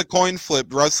 but it's a coin flip.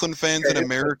 Wrestling fans in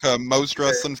America, most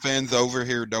wrestling fans over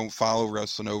here don't follow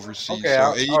wrestling overseas. So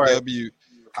AEW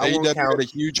had a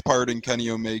huge part in Kenny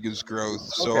Omega's growth.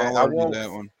 So I'll argue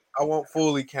that one. I won't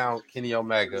fully count Kenny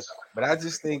Omega, but I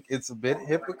just think it's a bit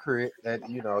hypocrite that,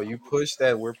 you push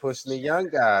that we're pushing the young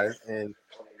guys, and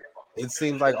it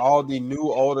seems like all the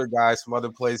new older guys from other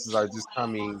places are just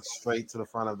coming straight to the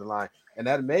front of the line. And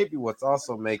that may be what's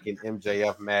also making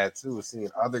MJF mad too, seeing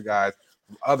other guys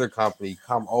from other companies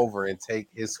come over and take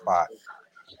his spot.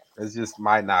 It's just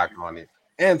my knock on it.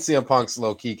 And CM Punk's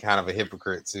low-key kind of a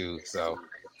hypocrite too. So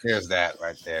there's that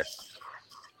right there.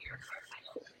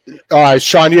 All right,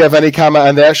 Sean, you have any comment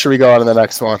on that? Should we go on to the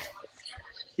next one?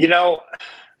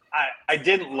 I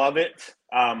didn't love it.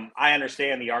 I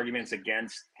understand the arguments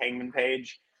against Hangman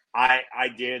Page. I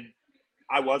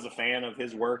was a fan of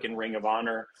his work in Ring of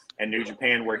Honor and New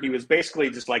Japan, where he was basically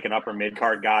just like an upper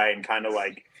mid-card guy and kind of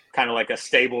like a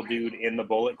stable dude in the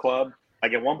Bullet Club.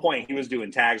 Like at one point he was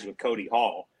doing tags with Cody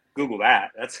Hall. Google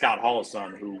that. That's Scott Hall's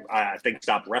son, who I think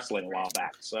stopped wrestling a while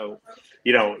back. So,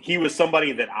 he was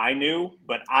somebody that I knew,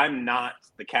 but I'm not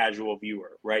the casual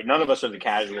viewer, right? None of us are the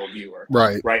casual viewer.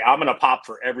 Right. I'm going to pop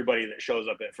for everybody that shows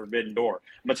up at Forbidden Door.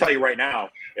 I'm going to tell you right now,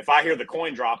 if I hear the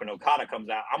coin drop and Okada comes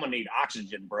out, I'm going to need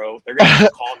oxygen, bro. They're going to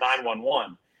call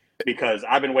 911 because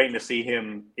I've been waiting to see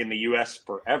him in the U.S.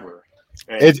 forever.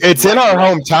 It's in our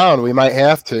hometown. We might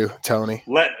have to, Tony.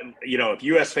 If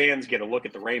U.S. fans get a look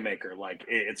at the Rainmaker,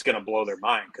 it's going to blow their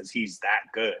mind because he's that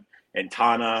good. And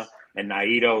Tana and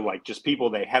Naito, just people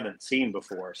they haven't seen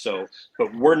before. So,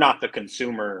 but we're not the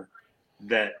consumer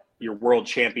that your world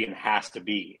champion has to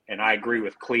be. And I agree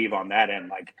with Cleve on that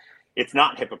end. It's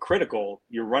not hypocritical.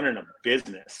 You're running a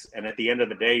business. And at the end of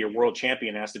the day, your world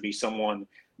champion has to be someone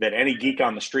that any geek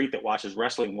on the street that watches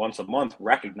wrestling once a month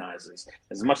recognizes.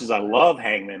 As much as I love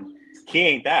Hangman, he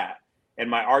ain't that.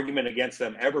 And my argument against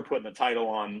them ever putting the title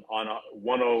on a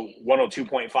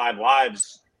 102.5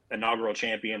 Live's inaugural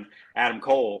champion, Adam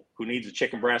Cole, who needs a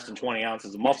chicken breast and 20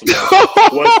 ounces of muscle milk,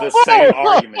 was the same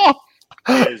argument.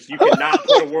 Is you cannot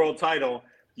put a world title.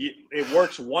 It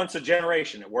works once a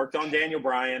generation. It worked on Daniel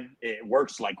Bryan. It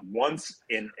works once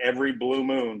in every blue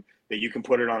moon that you can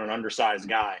put it on an undersized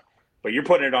guy. But you're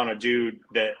putting it on a dude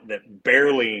that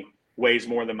barely weighs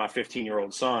more than my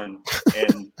 15-year-old son,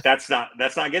 and that's not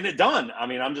getting it done. I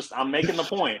mean, I'm making the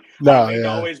point. I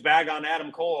always bag on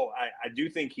Adam Cole. I do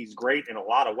think he's great in a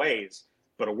lot of ways,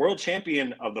 but a world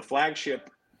champion of the flagship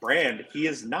brand, he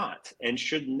is not and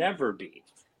should never be.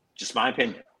 Just my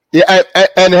opinion. Yeah,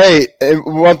 and hey,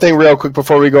 one thing real quick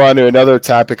before we go on to another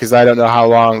topic, because I don't know how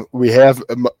long we have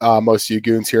most of you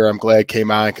goons here. I'm glad came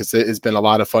on because it has been a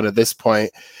lot of fun at this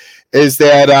point. Is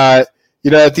that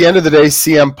at the end of the day,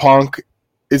 CM Punk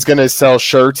is going to sell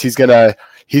shirts.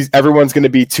 Everyone's going to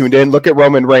be tuned in. Look at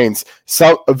Roman Reigns.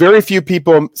 So very few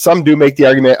people, some do make the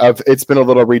argument of it's been a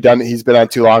little redundant. He's been on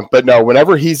too long, but no,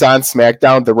 whenever he's on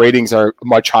SmackDown, the ratings are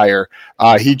much higher.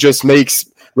 He just makes,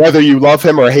 whether you love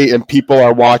him or hate him, people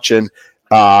are watching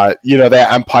that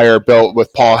empire built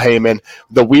with Paul Heyman,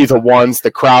 We the Ones,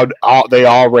 the crowd, they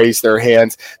all raised their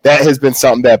hands. That has been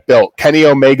something that built. Kenny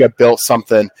Omega built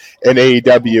something in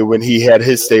AEW when he had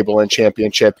his stable and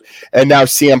championship. And now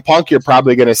CM Punk, you're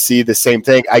probably going to see the same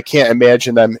thing. I can't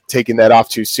imagine them taking that off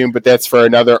too soon, but that's for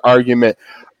another argument.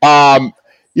 I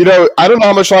don't know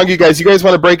how much longer you guys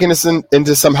want to break into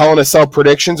some Hell in a Cell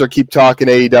predictions or keep talking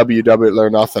AEW, Double or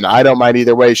Nothing. I don't mind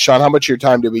either way. Sean, how much of your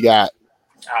time do we got?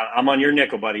 I'm on your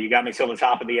nickel, buddy. You got me till the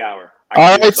top of the hour.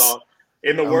 All right.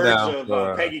 In the words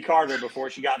of Peggy Carter before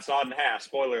she got sawed in half,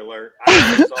 spoiler alert,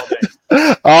 I do this all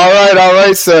day. All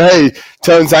right. So, hey,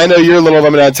 Tones, I know you're a little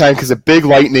limited on time because a big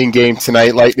Lightning game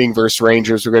tonight, Lightning versus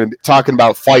Rangers. We're going to be talking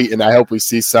about fight, and I hope we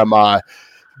see some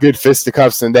good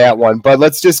fisticuffs in that one. But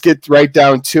let's just get right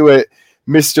down to it,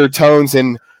 Mr. Tones,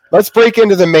 and let's break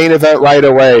into the main event right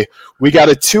away. We got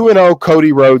a 2-0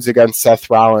 Cody Rhodes against Seth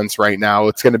Rollins right now.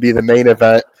 It's going to be the main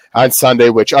event on Sunday,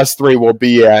 which us three will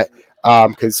be at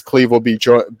because Cleve will be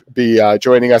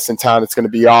joining us in town. It's going to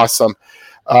be awesome.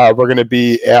 We're going to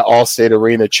be at Allstate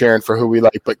Arena cheering for who we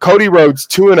like. But Cody Rhodes,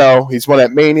 2-0. He's won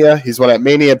at Mania. He's won at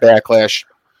Mania Backlash.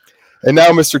 And now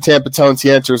Mr. Tampa Tones,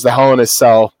 he enters the Hell in a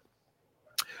Cell,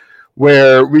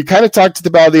 where we kind of talked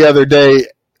about the other day.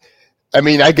 I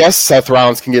mean, I guess Seth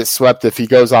Rollins can get swept if he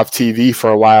goes off TV for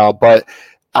a while, but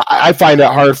I find it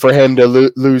hard for him to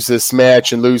lose this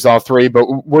match and lose all three. But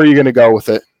where are you going to go with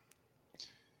it?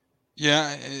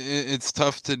 Yeah, it's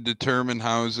tough to determine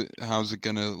how's it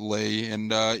going to lay.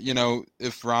 And,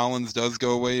 if Rollins does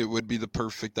go away, it would be the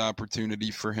perfect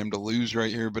opportunity for him to lose right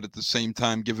here. But at the same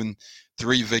time, given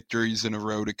 3 victories in a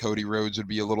row to Cody Rhodes would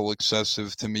be a little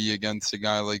excessive to me against a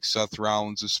guy like Seth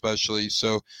Rollins especially.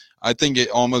 So I think it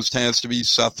almost has to be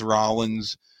Seth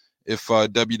Rollins if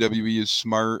WWE is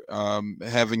smart.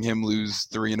 Having him lose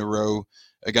 3 in a row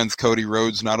against Cody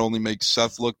Rhodes not only makes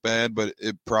Seth look bad, but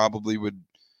it probably would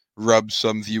rub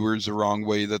some viewers the wrong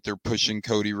way that they're pushing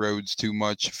Cody Rhodes too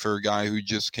much for a guy who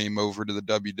just came over to the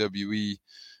WWE.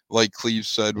 Like Cleve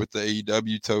said with the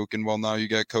AEW token, well, now you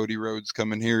got Cody Rhodes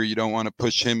coming here. You don't want to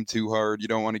push him too hard. You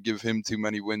don't want to give him too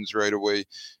many wins right away.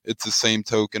 It's the same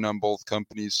token on both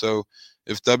companies. So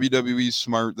if WWE's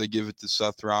smart, they give it to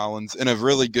Seth Rollins in a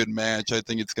really good match. I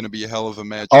think it's going to be a hell of a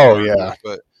match. Oh, yeah.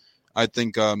 But I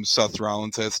think Seth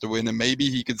Rollins has to win, and maybe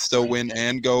he could still win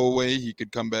and go away. He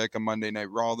could come back on Monday Night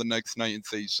Raw the next night and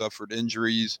say he suffered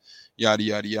injuries, yada,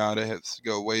 yada, yada, has to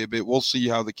go away a bit. We'll see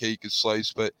how the cake is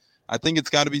sliced, but I think it's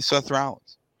got to be Seth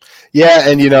Rollins. Yeah,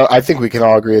 and, I think we can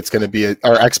all agree it's going to be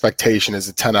our expectation is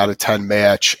a 10 out of 10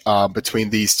 match between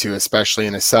these two, especially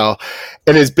in a cell.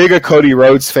 And as big a Cody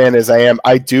Rhodes fan as I am,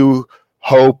 I do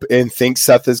hope and think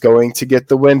Seth is going to get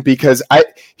the win because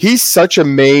he's such a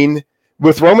main –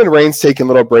 with Roman Reigns taking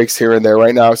little breaks here and there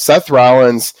right now, Seth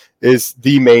Rollins is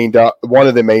the main dog, one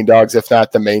of the main dogs, if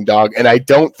not the main dog. And I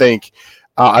don't think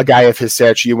a guy of his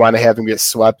stature, you want to have him get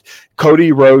swept.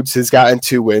 Cody Rhodes has gotten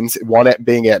 2 wins, one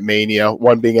being at Mania,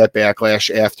 one being at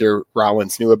Backlash after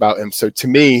Rollins knew about him. So to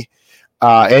me,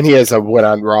 and he has a win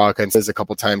on Raw against us a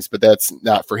couple times, but that's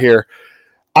not for here.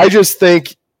 I just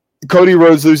think Cody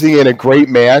Rhodes losing in a great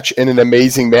match and an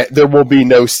amazing match, there will be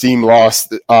no steam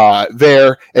lost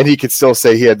there, and he could still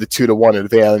say he had the 2-1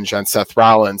 advantage on Seth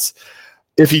Rollins.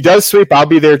 If he does sweep, I'll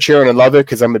be there cheering and love it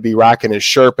because I'm going to be rocking his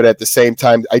shirt, but at the same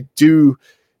time, I do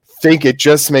think it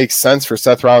just makes sense for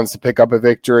Seth Rollins to pick up a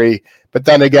victory. But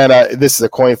then again, this is a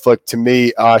coin flip to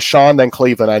me. Sean, then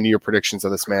Cleveland, I need your predictions of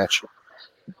this match.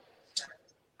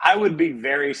 I would be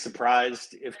very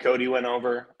surprised if Cody went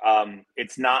over.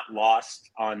 It's not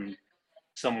lost on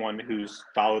someone who's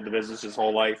followed the business his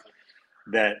whole life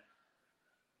that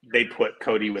they put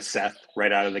Cody with Seth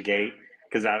right out of the gate.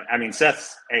 Because, I mean,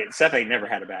 Seth ain't never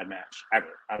had a bad match, ever.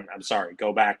 I'm sorry.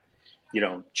 Go back,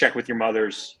 check with your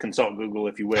mothers, consult Google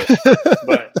if you wish.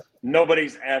 But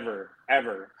nobody's ever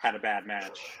had a bad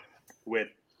match with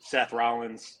Seth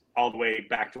Rollins all the way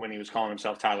back to when he was calling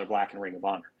himself Tyler Black in Ring of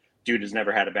Honor. Dude has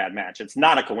never had a bad match. It's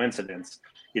not a coincidence.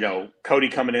 Cody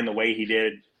coming in the way he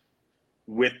did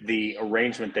with the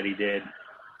arrangement that he did,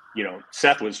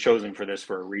 Seth was chosen for this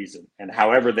for a reason. And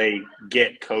however they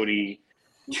get Cody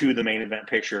to the main event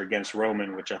picture against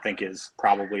Roman, which I think is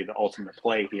probably the ultimate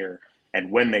play here,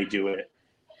 and when they do it,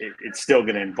 it's still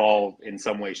going to involve in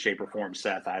some way, shape, or form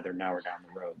Seth either now or down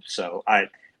the road. So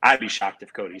I'd be shocked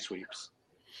if Cody sweeps.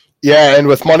 Yeah, and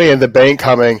with Money in the Bank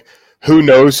coming, who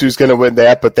knows who's going to win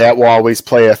that, but that will always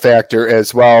play a factor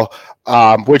as well,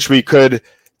 which we could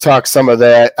talk some of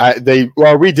that.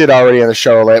 We did already on the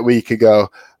show a week ago,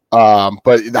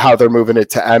 but how they're moving it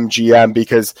to MGM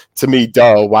because to me,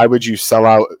 why would you sell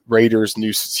out Raiders'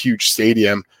 new huge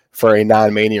stadium for a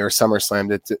non-Mania or SummerSlam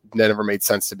that never made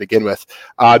sense to begin with.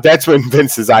 That's when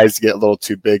Vince's eyes get a little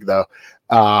too big, though.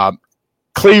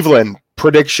 Cleveland,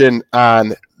 prediction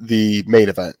on the main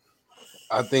event.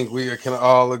 I think we can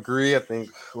all agree. I think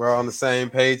we're on the same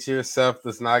page here. Seth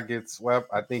does not get swept.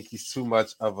 I think he's too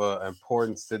much of an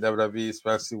importance to WWE,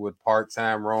 especially with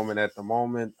part-time Roman at the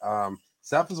moment.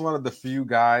 Seth is one of the few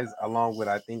guys, along with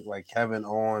I think like Kevin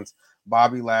Owens,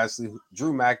 Bobby Lashley,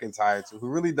 Drew McIntyre, too, who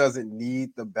really doesn't need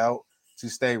the belt to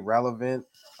stay relevant.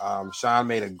 Sean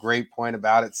made a great point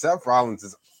about it. Seth Rollins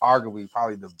is arguably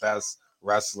probably the best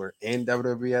wrestler in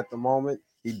WWE at the moment.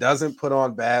 He doesn't put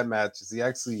on bad matches.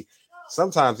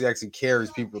 Sometimes he actually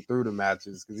carries people through the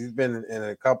matches because he's been in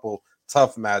a couple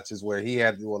tough matches where he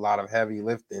had to do a lot of heavy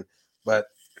lifting. But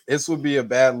this would be a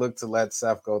bad look to let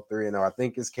Seth go 3-0. I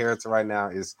think his character right now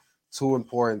is too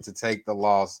important to take the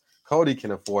loss. Cody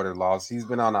can afford a loss. He's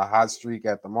been on a hot streak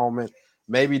at the moment.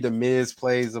 Maybe The Miz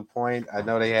plays a point. I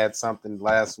know they had something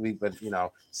last week, but,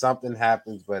 something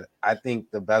happens. But I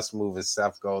think the best move is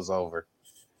Seth goes over.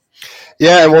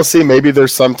 Yeah, and we'll see. Maybe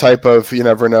there's some type of, you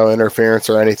never know, interference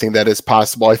or anything that is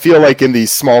possible. I feel like in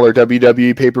these smaller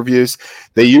WWE pay-per-views,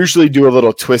 they usually do a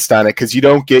little twist on it because you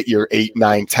don't get your 8,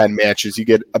 9, 10 matches. You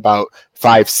get about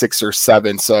 5, 6, or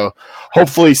 7. So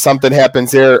hopefully something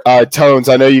happens there. Tones,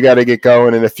 I know you got to get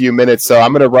going in a few minutes, so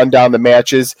I'm going to run down the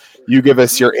matches. You give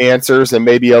us your answers and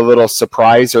maybe a little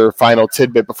surprise or final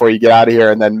tidbit before you get out of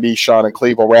here, and then me, Sean, and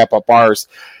Cleve will wrap up ours.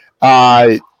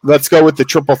 Let's go with the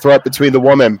triple threat between the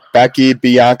women, Becky,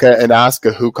 Bianca, and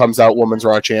Asuka. Who comes out Women's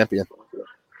Raw champion?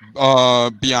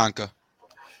 Bianca.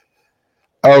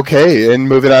 Okay, and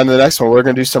moving on to the next one, we're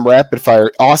going to do some rapid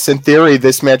fire. Austin Theory,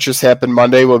 this match just happened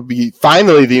Monday, will be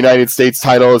finally the United States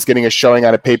title is getting a showing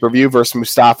on a pay-per-view versus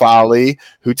Mustafa Ali.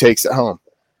 Who takes it home?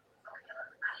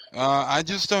 I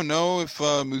just don't know if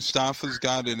Mustafa's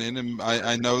got it in him.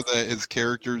 I know that his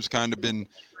character's kind of been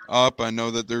up. I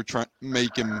know that they're trying to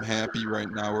make him happy right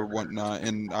now or whatnot,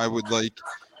 and I would like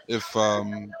if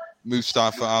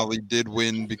Mustafa Ali did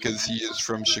win because he is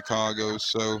from Chicago.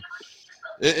 So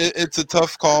it's a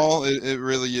tough call. It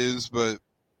really is, but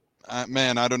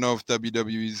man, I don't know if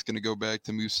WWE is going to go back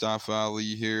to Mustafa Ali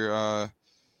here.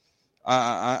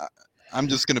 I'm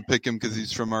just going to pick him because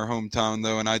he's from our hometown,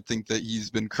 though, and I think that he's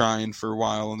been crying for a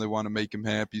while, and they want to make him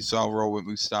happy, so I'll roll with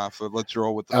Mustafa. Let's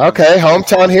roll with the Okay,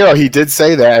 hometown hero. He did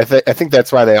say that. I think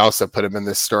that's why they also put him in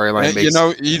this storyline.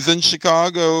 He's in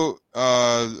Chicago,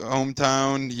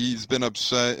 hometown. He's been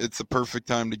upset. It's a perfect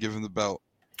time to give him the belt.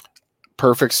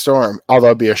 Perfect storm, although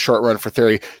it'd be a short run for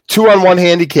Theory. 2-on-1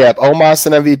 handicap, Omos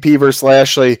and MVP versus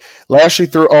Lashley. Lashley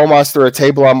threw Omos through a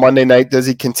table on Monday night. Does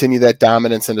he continue that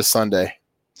dominance into Sunday?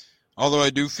 Although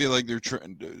I do feel like they're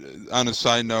on a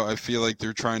side note, I feel like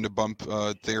they're trying to bump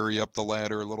Theory up the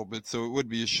ladder a little bit, so it would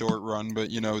be a short run, but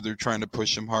they're trying to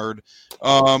push him hard.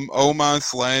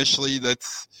 Omos, Lashley,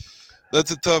 that's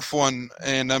a tough one,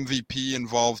 and MVP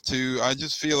involved too. I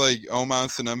just feel like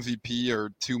Omos and MVP are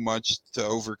too much to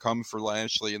overcome for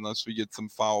Lashley unless we get some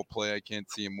foul play. I can't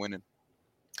see him winning.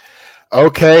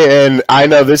 Okay, and I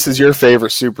know this is your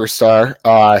favorite superstar.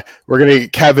 We're gonna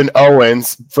get Kevin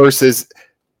Owens versus.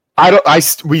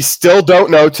 We still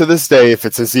don't know to this day if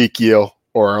it's Ezekiel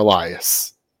or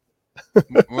Elias.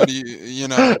 What do you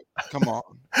come on.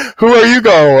 Who are you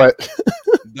going with?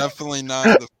 Definitely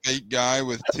not the fake guy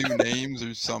with 2 names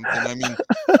or something. I mean,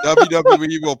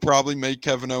 WWE will probably make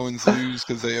Kevin Owens lose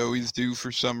because they always do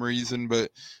for some reason, but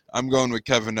I'm going with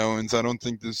Kevin Owens. I don't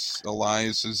think this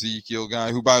Elias Ezekiel guy,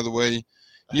 who, by the way,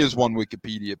 he has one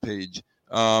Wikipedia page.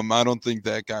 I don't think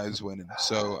that guy's winning,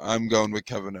 so I'm going with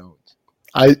Kevin Owens.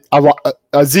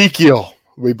 Ezekiel,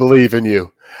 we believe in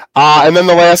you. And then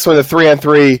the last one, the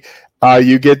 3-on-3,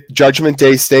 you get Judgment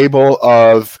Day stable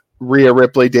of Rhea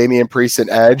Ripley, Damian Priest, and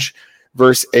Edge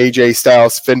versus AJ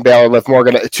Styles, Finn Balor, Liv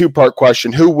Morgan. A 2-part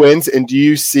question. Who wins, and do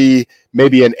you see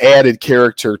maybe an added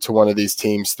character to one of these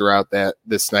teams throughout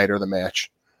this night or the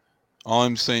match? All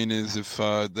I'm saying is if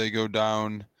they go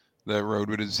down that road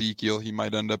with Ezekiel, he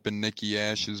might end up in Nikki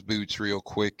Ash's boots real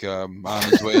quick on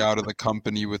his way out of the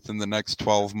company within the next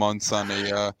 12 months on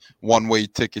a one-way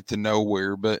ticket to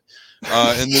nowhere. But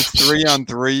in this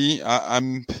 3-on-3,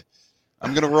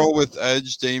 I'm going to roll with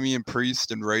Edge, Damian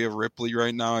Priest, and Rhea Ripley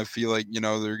right now. I feel like,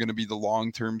 they're going to be the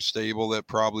long-term stable that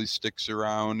probably sticks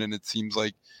around, and it seems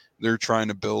like they're trying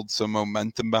to build some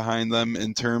momentum behind them.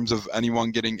 In terms of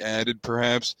anyone getting added,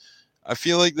 perhaps, I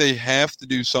feel like they have to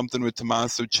do something with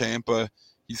Tommaso Ciampa.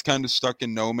 He's kind of stuck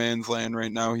in no man's land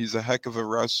right now. He's a heck of a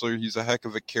wrestler. He's a heck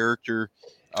of a character.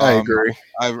 I agree.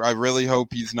 I really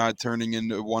hope he's not turning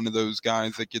into one of those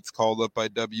guys that gets called up by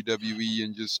WWE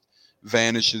and just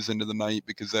vanishes into the night,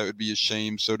 because that would be a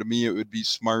shame. So to me, it would be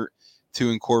smart to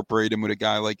incorporate him with a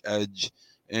guy like Edge.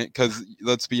 Because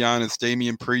let's be honest,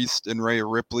 Damian Priest and Rhea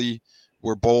Ripley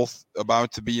were both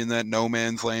about to be in that no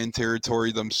man's land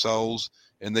territory themselves,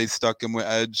 and they stuck him with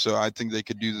Edge. So I think they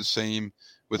could do the same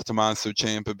with Tommaso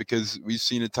Ciampa, because we've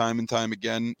seen it time and time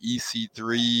again.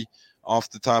 EC3, off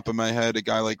the top of my head, a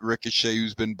guy like Ricochet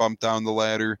who's been bumped down the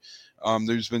ladder.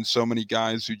 There's been so many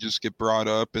guys who just get brought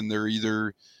up and they're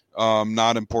either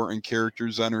not important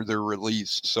characters then, or they're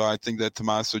released. So I think that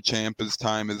Tommaso Ciampa's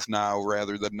time is now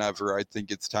rather than never. I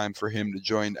think it's time for him to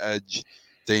join Edge,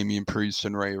 Damian Priest,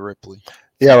 and Rhea Ripley.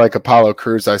 Yeah, like Apollo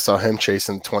Crews, I saw him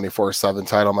chasing the 24/7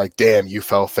 title. I'm like, damn, you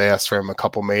fell fast for him a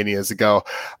couple Manias ago.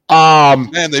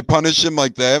 Man, they punish him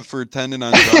like that for attending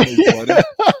on Sunday.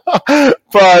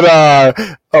 But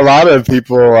a lot of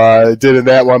people did in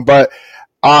that one. But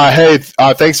hey,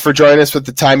 thanks for joining us with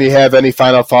the time you have. Any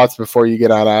final thoughts before you get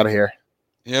on out of here?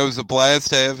 Yeah, it was a blast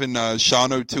having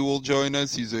Sean O'Toole join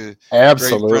us. He's a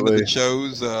Absolutely great friend of the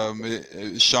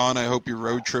shows. Sean, I hope your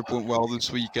road trip went well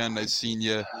this weekend. I've seen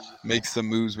you make some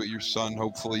moves with your son.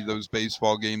 Hopefully those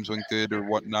baseball games went good or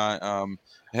whatnot.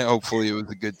 Hopefully it was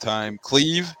a good time.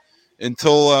 Cleve,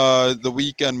 until the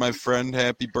weekend, my friend,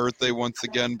 happy birthday once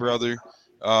again, brother.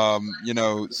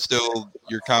 Still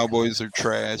your Cowboys are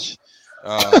trash.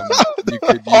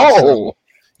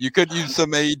 You could use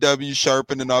some AEW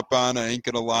sharpening up on. I ain't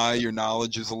gonna lie, your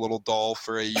knowledge is a little dull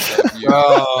for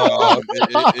AEW.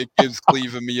 It gives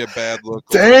Cleve and me a bad look.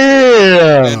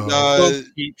 Damn. And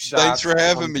thanks for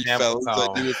having me, fellas. I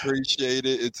do appreciate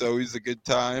it. It's always a good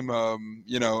time. I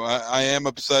am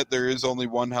upset there is only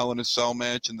one Hell in a Cell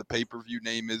match, and the pay-per-view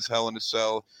name is Hell in a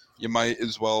Cell. You might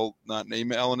as well not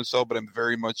name it Hell in a Cell, but I'm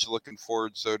very much looking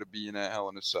forward to being at Hell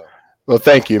in a Cell. Well,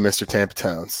 thank you, Mr. Tampa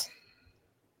Towns.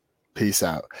 Peace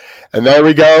out. And there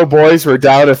we go, boys. We're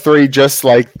down to 3, just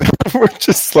like we're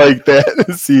just like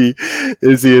that.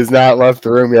 Izzy has not left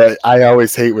the room yet. I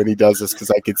always hate when he does this because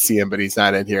I could see him, but he's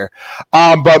not in here.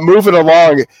 But moving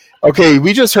along. Okay,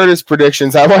 we just heard his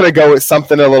predictions. I want to go with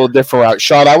something a little different route.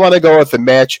 Sean, I want to go with a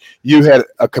match you had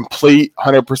a complete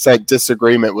 100%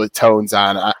 disagreement with Tones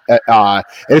on. And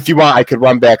if you want, I could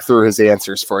run back through his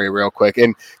answers for you real quick.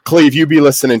 And Cleve, you be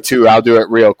listening too. I'll do it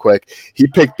real quick. He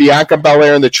picked Bianca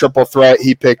Belair in the triple threat.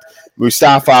 He picked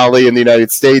Mustafa Ali in the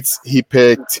United States. He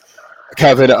picked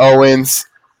Kevin Owens.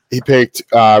 He picked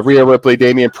Rhea Ripley,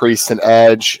 Damian Priest, and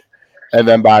Edge, and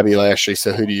then Bobby Lashley.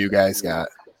 So who do you guys got?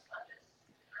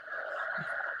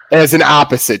 As an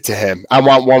opposite to him. I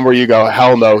want one where you go,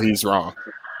 hell no, he's wrong.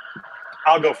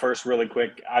 I'll go first really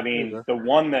quick. I mean, the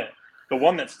one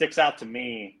that sticks out to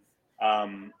me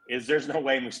is there's no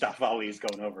way Mustafa Ali is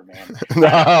going over, man.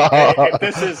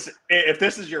 If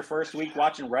this is your first week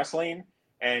watching wrestling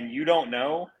and you don't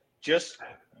know, just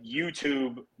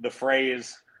YouTube the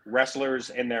phrase wrestlers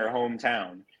in their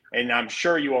hometown. And I'm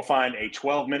sure you will find a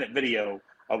 12-minute video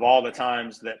of all the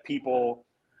times that people,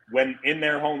 when in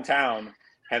their hometown,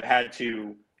 have had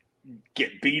to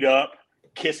get beat up,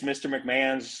 kiss Mr.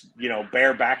 McMahon's,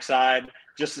 bare backside.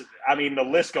 The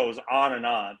list goes on and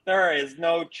on. There is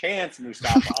no chance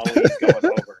Mustafa Ali is going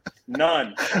over.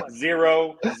 None.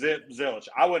 Zero. Zip. Zilch.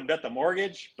 I wouldn't bet the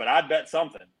mortgage, but I'd bet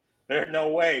something. There's no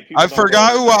way. I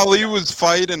forgot who Ali was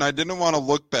fighting. I didn't want to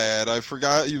look bad. I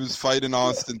forgot he was fighting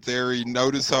Austin Theory.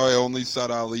 Notice how I only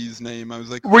said Ali's name. I was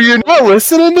like, were you not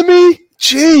listening to me?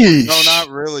 Jeez. No, not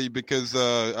really, because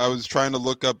I was trying to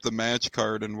look up the match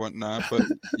card and whatnot. But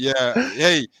yeah,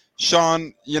 hey,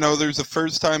 Sean, there's a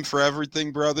first time for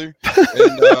everything, brother.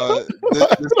 And,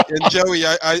 and Joey,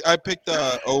 I picked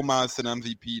Omos and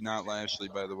MVP, not Lashley,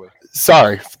 by the way.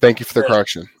 Sorry. Thank you for the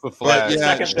correction. But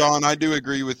yeah, Sean, I do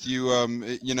agree with you.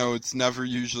 It's never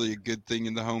usually a good thing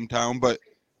in the hometown, but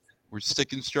we're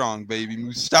sticking strong, baby.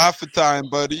 Mustafa time,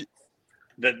 buddy.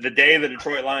 The day the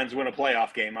Detroit Lions win a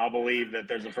playoff game, I'll believe that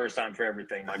there's a first time for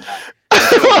everything, my guy.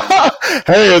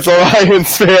 Hey, as a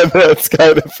Lions fan, that's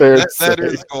kind of fair to say. That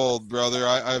is gold, brother.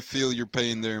 I feel your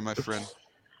pain there, my friend.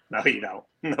 No, you don't.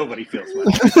 Nobody feels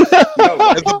much.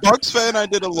 As a Bucks fan, I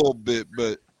did a little bit,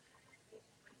 but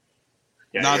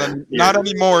not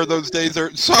anymore. Those days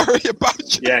are sorry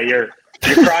about you. Yeah, you're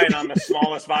crying on the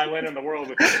smallest violin in the world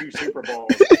with 2 Super Bowls.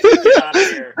 Get out of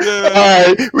here. All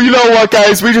right. Well, you know what,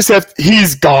 guys? We just have –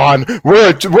 he's gone.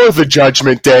 We're the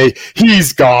Judgment Day.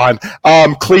 He's gone.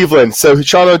 Cleveland. So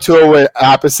Sean O'Toole went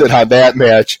opposite on that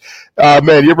match.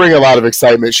 Man, you bring a lot of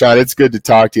excitement, Sean. It's good to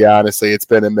talk to you, honestly. It's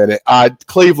been a minute.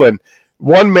 Cleveland,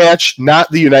 one match,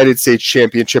 not the United States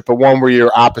Championship, but one where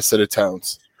you're opposite of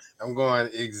Tones. I'm going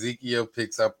Ezekiel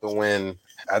picks up the win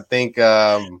I think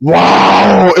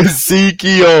wow,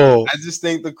 Ezekiel. I just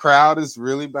think the crowd is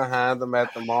really behind him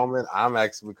at the moment. I'm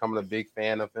actually becoming a big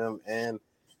fan of him, and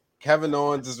Kevin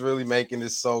Owens is really making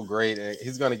this so great, and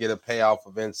he's going to get a payoff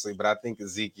eventually. But I think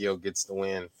Ezekiel gets the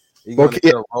win. He's going to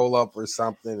get a roll up or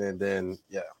something, and then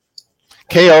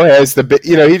KO has the big,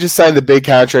 he just signed the big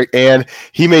contract, and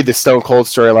he made the Stone Cold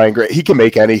storyline great. He can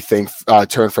make anything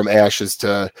turn from ashes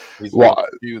to. He's one of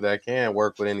the few that can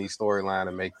work with any storyline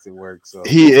and makes it work. So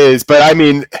he is, but I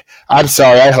mean, I'm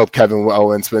sorry. I hope Kevin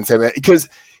Owens wins because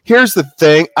here's the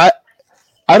thing. I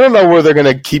don't know where they're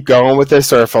going to keep going with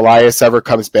this, or if Elias ever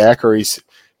comes back, or he's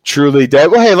truly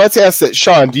dead. Well, hey, let's ask that.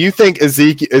 Sean, do you think is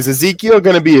Ezekiel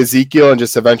going to be Ezekiel and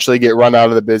just eventually get run out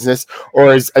of the business,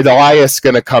 or is Elias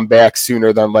going to come back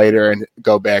sooner than later and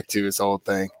go back to his old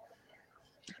thing?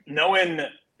 Knowing,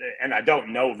 and I don't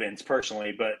know Vince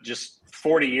personally, but just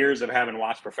 40 years of having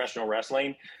watched professional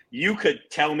wrestling, you could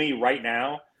tell me right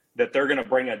now that they're going to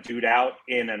bring a dude out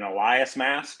in an Elias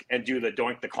mask and do the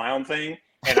Doink the Clown thing,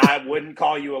 and I wouldn't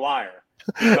call you a liar.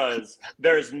 Because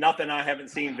there's nothing I haven't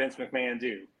seen Vince McMahon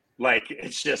do. Like,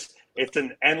 it's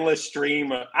an endless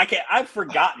stream of I've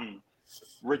forgotten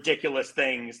ridiculous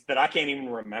things that I can't even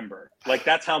remember. Like,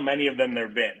 that's how many of them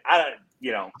there've been.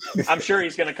 I'm sure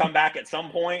he's going to come back at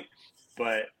some point,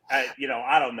 but I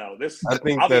don't know.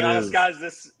 I'll be honest, guys.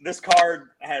 This card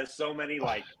has so many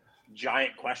like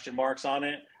giant question marks on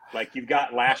it. Like, you've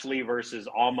got Lashley versus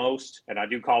Almost, and I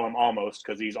do call him Almost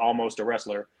because he's almost a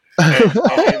wrestler. And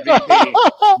MVP.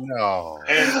 No,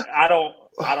 and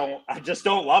I just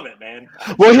don't love it, man.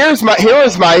 Well, here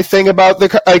is my thing about the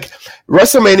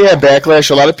WrestleMania and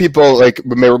Backlash. A lot of people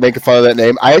were making fun of that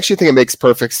name. I actually think it makes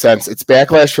perfect sense. It's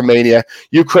Backlash for Mania.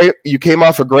 You came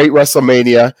off a great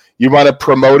WrestleMania. You want to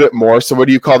promote it more. So what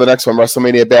do you call the next one?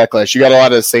 WrestleMania Backlash. You got a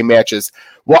lot of the same matches.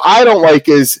 What I don't like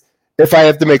is, if I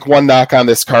have to make one knock on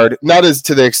this card, not as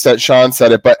to the extent Sean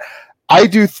said it, but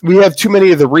we have too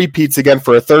many of the repeats again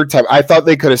for a third time. I thought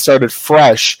they could have started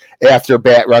fresh after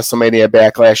WrestleMania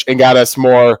Backlash and got us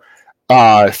more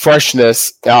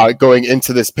freshness going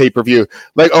into this pay-per-view.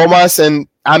 Like Omos, and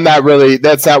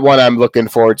that's not one I'm looking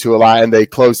forward to a lot, and they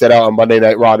closed that out on Monday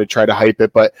Night Raw to try to hype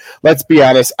it. But let's be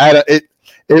honest,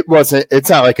 it's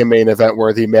not like a main event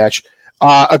worthy match.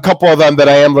 A couple of them that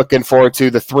I am looking forward to,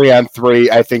 the 3-on-3,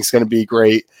 I think is going to be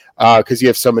great. Because you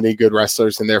have so many good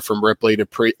wrestlers in there, from Ripley to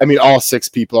all 6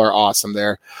 people are awesome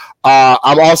there.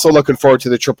 I'm also looking forward to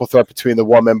the triple threat between the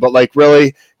women, but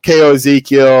really KO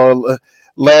Ezekiel,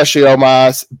 Lashley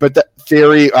Omos, but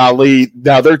Theory, Ali,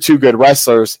 now they're 2 good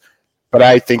wrestlers, but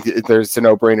I think there's a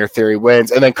no-brainer. Theory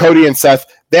wins. And then Cody and Seth,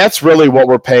 that's really what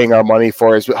we're paying our money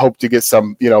for, is we hope to get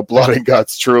some blood and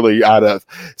guts truly out of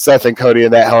Seth and Cody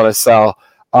in that Hell in a Cell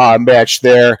match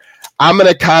there. I'm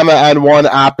going to comment on one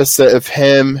opposite of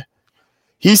him.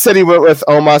 He said he went with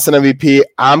Omos and MVP.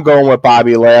 I'm going with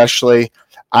Bobby Lashley.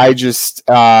 I just,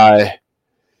 Lashley,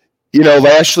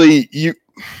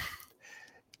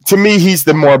 to me, he's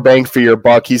the more bang for your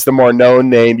buck. He's the more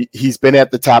known name. He's been at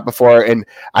the top before, and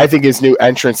I think his new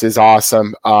entrance is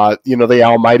awesome. The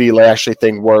Almighty Lashley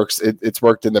thing works. It's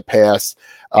worked in the past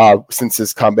since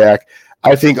his comeback.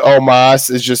 I think Omos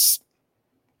is just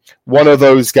one of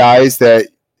those guys that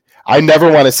I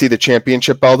never want to see the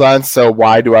championship belt on, so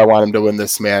why do I want him to win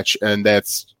this match? And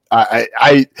that's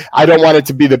I don't want it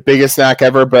to be the biggest knock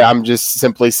ever, but I'm just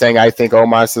simply saying I think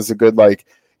Omos is a good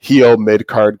heel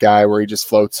mid-card guy where he just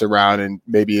floats around and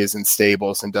maybe is in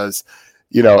stables and does,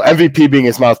 MVP being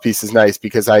his mouthpiece is nice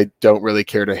because I don't really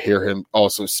care to hear him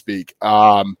also speak.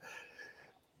 I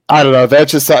don't know.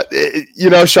 That's just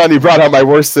Sean, you brought out my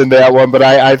worst in that one, but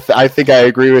I think I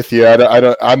agree with you.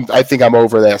 I think I'm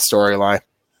over that storyline.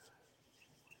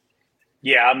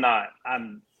 Yeah, I'm not.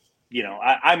 I'm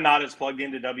not as plugged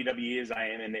into WWE as I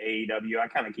am into AEW. I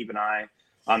kind of keep an eye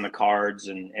on the cards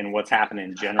and what's happening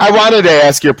in general. I wanted to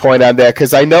ask your point on that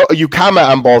because I know you comment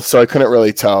on both, so I couldn't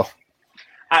really tell.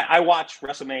 I watch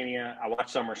WrestleMania. I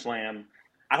watch SummerSlam.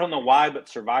 I don't know why, but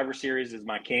Survivor Series is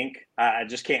my kink. I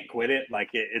just can't quit it.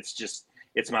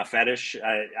 It's my fetish.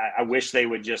 I wish they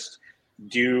would just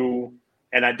do.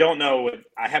 And I don't know.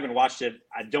 I haven't watched it.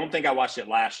 I don't think I watched it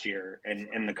last year.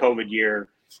 And the COVID year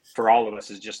for all of us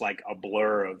is just like a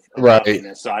blur of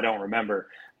nothingness. So I don't remember.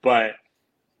 But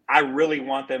I really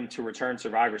want them to return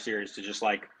Survivor Series to just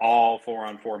all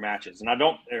 4-on-4 matches. And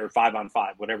or 5-on-5,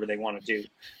 whatever they want to do.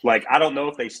 I don't know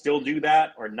if they still do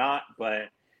that or not, but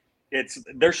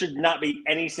there should not be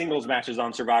any singles matches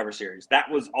on Survivor Series.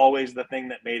 That was always the thing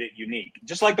that made it unique.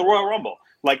 Just like the Royal Rumble.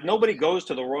 Nobody goes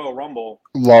to the Royal Rumble.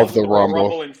 Love the Rumble. Royal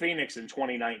Rumble in Phoenix in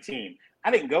 2019.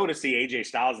 I didn't go to see AJ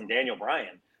Styles and Daniel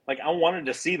Bryan. like I wanted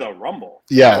to see the Rumble.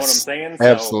 Yes, you know what I'm saying? So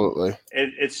absolutely.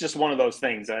 It's just one of those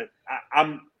things that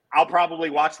I'll probably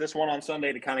watch this one on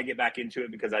Sunday to kind of get back into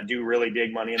it because I do really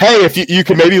dig Money in the Hey, Bank. if you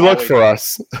can maybe look for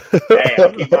us. Hey,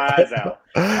 I'll keep my eyes out.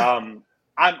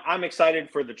 I'm excited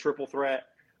for the triple threat.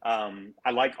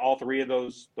 I like all three of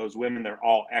those women. They're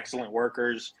all excellent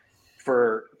workers.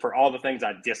 For all the things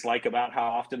I dislike about how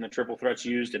often the triple threat's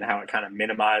used and how it kind of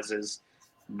minimizes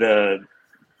the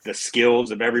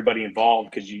skills of everybody involved,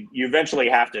 because you eventually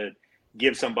have to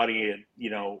give somebody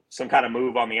some kind of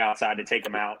move on the outside to take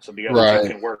them out so the other two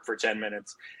can work for 10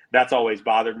 minutes. That's always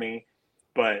bothered me.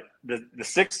 But the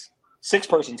six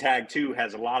person tag too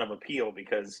has a lot of appeal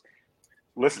because,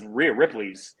 listen, Rhea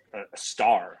Ripley's a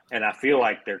star, and I feel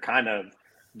like they're kind of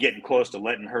getting close to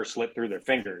letting her slip through their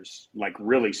fingers like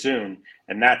really soon,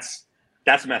 and that's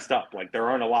messed up. Like there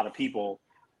aren't a lot of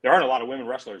women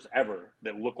wrestlers ever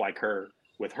that look like her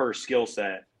with her skill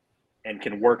set and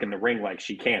can work in the ring like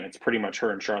she can. It's pretty much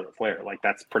her and Charlotte Flair. Like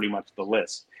that's pretty much the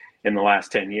list in the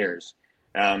last 10 years.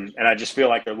 And I just feel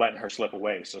like they're letting her slip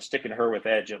away. So sticking her with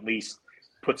Edge at least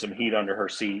put some heat under her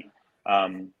seat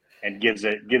and gives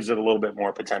it a little bit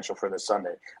more potential for this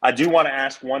Sunday. I do want to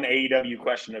ask one AEW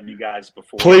question of you guys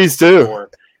before. Please do.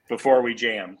 Before we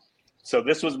jam. So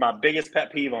this was my biggest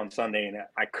pet peeve on Sunday, and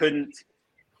I couldn't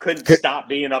stop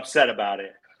being upset about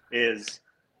it. Is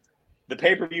the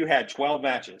pay-per-view had 12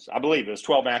 matches. I believe it was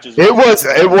 12 matches. It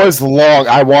was long.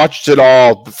 I watched it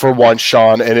all for once,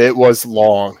 Sean, and it was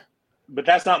long. But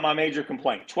that's not my major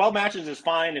complaint. 12 matches is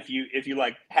fine if you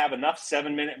like have enough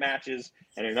 7-minute matches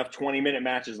and enough 20-minute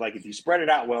matches. Like if you spread it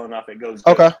out well enough, it goes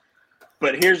good. Okay.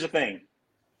 But here's the thing.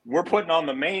 We're putting on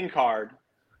the main card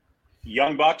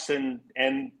Young Bucks and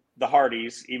the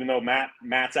Hardys, even though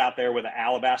Matt's out there with an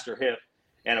alabaster hip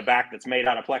and a back that's made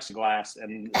out of plexiglass,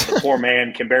 and the poor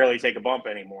man can barely take a bump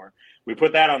anymore. We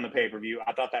put that on the pay-per-view.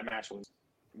 I thought that match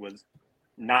was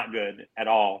not good at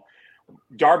all.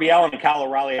 Darby Allin and Kyle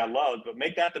O'Reilly I loved, but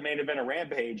make that the main event of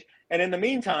Rampage. And in the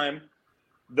meantime,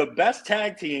 the best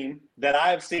tag team that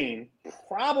I've seen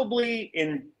probably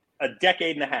in a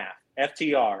decade and a half,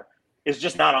 FTR, is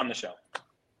just not on the show.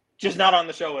 Just not on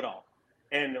the show at all.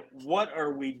 And what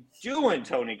are we doing,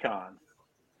 Tony Khan?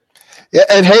 Yeah,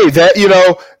 and hey,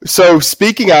 so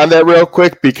speaking on that real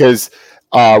quick, because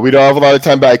we don't have a lot of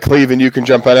time, but Cleve, and you can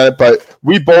jump on it, but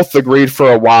we both agreed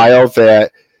for a while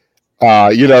that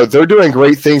they're doing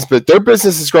great things, but their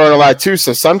business is growing a lot too.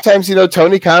 So sometimes,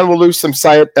 Tony Khan will lose some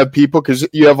sight of people because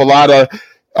you have a lot of,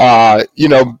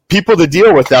 people to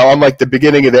deal with now, unlike the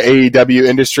beginning of the AEW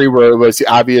industry where it was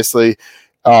obviously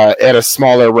at a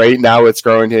smaller rate. Now it's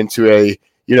growing into a,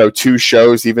 2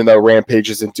 shows, even though Rampage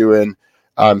isn't doing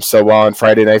so well on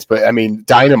Friday nights. But I mean,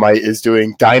 Dynamite is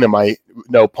doing Dynamite,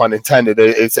 no pun intended.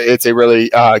 It's a really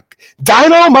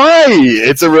Dynamite.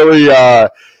 It's a really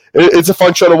it's a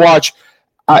fun show to watch.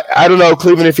 I don't know,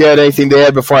 Cleveland, if you had anything to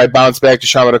add before I bounce back to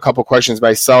Sean with a couple questions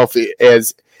myself,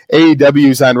 as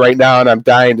AEW's on right now, and I'm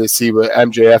dying to see what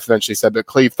MJF eventually said. But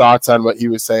Cleve, thoughts on what he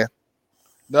was saying?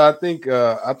 No, I think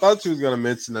I thought you was going to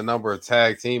mention the number of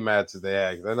tag team matches they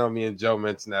had. 'Cause I know me and Joe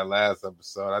mentioned that last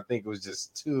episode. I think it was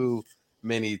just too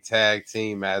many tag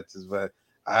team matches. But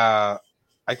I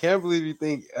can't believe you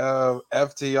think of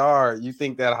FTR. You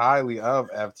think that highly of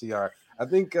FTR. I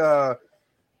think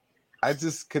I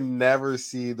just can never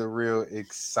see the real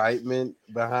excitement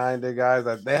behind the guys.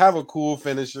 They have a cool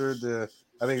finisher.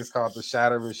 I think it's called the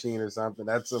Shatter Machine or something.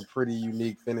 That's a pretty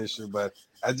unique finisher, but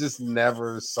I just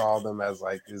never saw them as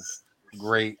like this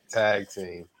great tag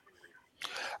team.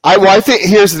 I think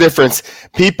here's the difference.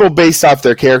 People based off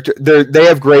their character, they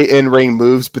have great in-ring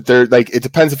moves, but they're like, it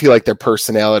depends if you like their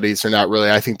personalities or not really.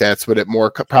 I think that's what it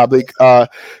more probably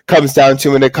comes down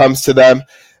to when it comes to them.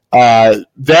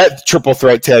 That triple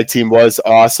threat tag team was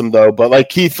awesome though, but like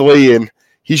Keith Lee, and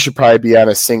he should probably be on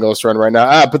a singles run right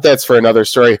now. But that's for another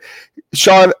story.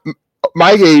 Sean,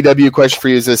 my AEW question for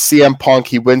you is: CM Punk,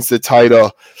 he wins the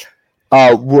title.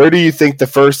 Where do you think the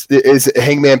first is?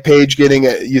 Hangman Page getting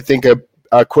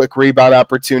a quick rebound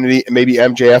opportunity, and maybe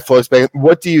MJF flows back.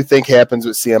 What do you think happens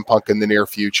with CM Punk in the near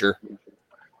future?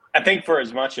 I think for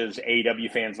as much as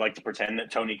AEW fans like to pretend that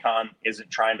Tony Khan isn't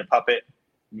trying to puppet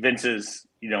Vince's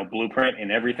blueprint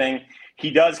and everything, he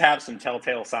does have some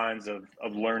telltale signs of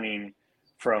learning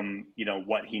from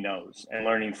what he knows and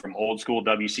learning from old school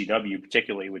WCW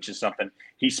particularly, which is something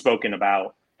he's spoken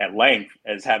about at length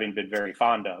as having been very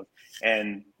fond of.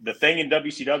 And the thing in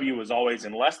WCW was always,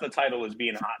 unless the title was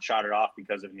being hot-shotted off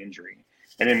because of an injury.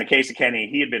 And in the case of Kenny,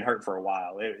 he had been hurt for a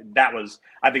while.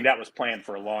 I think that was planned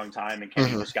for a long time, and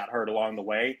Kenny just got hurt along the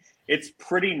way. It's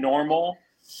pretty normal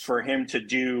for him to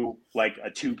do like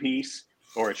a 2-piece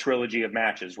or a trilogy of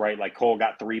matches, right? Like Cole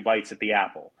got 3 bites at the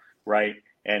apple, right?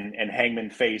 And Hangman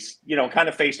faced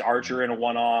Archer in a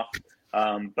one-off.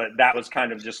 But that was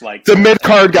kind of just like the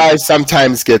mid-card guys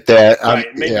sometimes get that.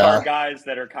 Right, mid-card guys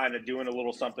that are kind of doing a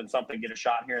little something, get a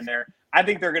shot here and there. I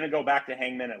think they're going to go back to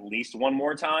Hangman at least one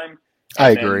more time.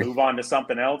 I agree. Move on to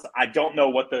something else. I don't know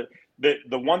what the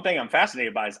one thing I'm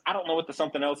fascinated by is I don't know what the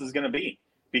something else is going to be,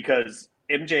 because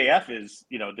MJF is,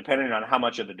 depending on how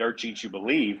much of the dirt sheets you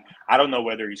believe, I don't know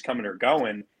whether he's coming or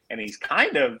going, and he's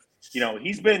kind of,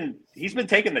 he's been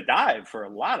taking the dive for a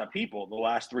lot of people the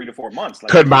last 3 to 4 months.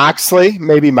 Like, could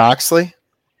maybe Moxley?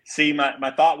 See,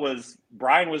 my thought was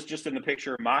Brian was just in the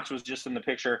picture, Mox was just in the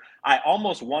picture. I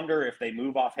almost wonder if they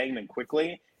move off Hangman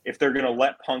quickly, if they're going to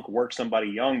let Punk work somebody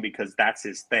young, because that's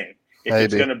his thing. If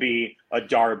it's going to be a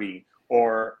Darby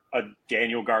or a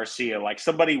Daniel Garcia, like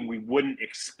somebody we wouldn't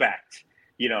expect,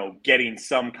 getting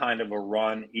some kind of a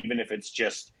run, even if it's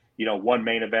just, one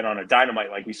main event on a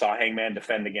Dynamite, like we saw Hangman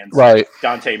defend against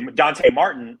Dante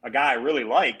Martin, a guy I really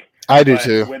like. I do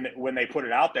too. When they put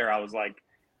it out there, I was like,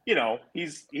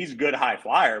 he's a good high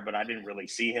flyer, but I didn't really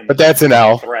see him. But that's an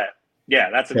L threat.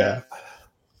 Yeah, that's an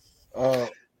L.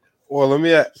 Well,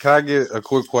 can I get a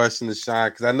quick question to Sean?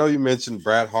 Because I know you mentioned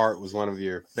Bret Hart was one of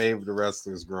your favorite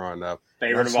wrestlers growing up.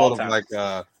 Favorite of all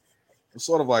time. I'm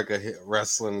sort of like a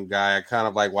wrestling guy. I kind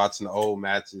of like watching the old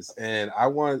matches. And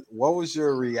what was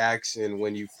your reaction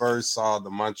when you first saw the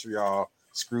Montreal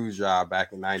Screwjob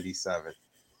back in '97?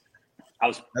 I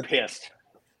was pissed,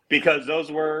 because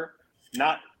those were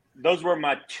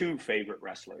my 2 favorite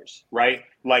wrestlers, right?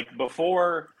 Like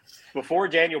before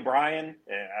Daniel Bryan,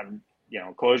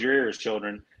 close your ears,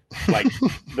 children. Like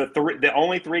the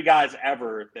only 3 guys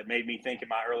ever that made me think in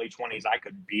my early 20s I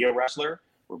could be a wrestler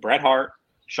were Bret Hart,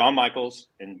 Shawn Michaels,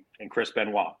 and Chris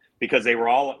Benoit, because they were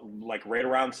all like right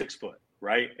around 6 foot,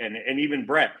 right? And even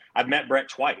Bret, I've met Bret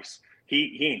twice.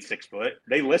 He ain't 6 foot.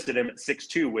 They listed him at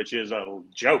 6'2", which is a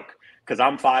joke, because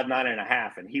I'm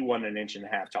 5'9.5", and he wasn't an inch and a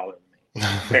half taller than me,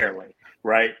 barely,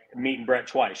 right? Meeting Bret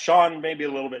twice. Shawn maybe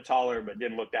a little bit taller, but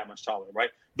didn't look that much taller,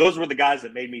 right? Those were the guys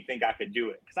that made me think I could do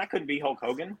it, because I couldn't be Hulk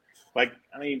Hogan. Like,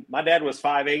 I mean, my dad was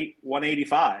 5'8",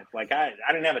 185. Like, I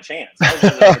didn't have a chance. I was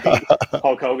going to be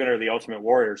Hulk Hogan or the Ultimate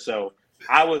Warrior. So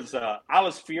I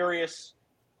was furious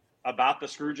about the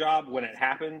screw job when it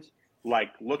happened. Like,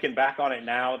 looking back on it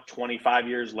now, 25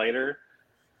 years later,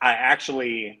 I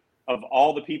actually, of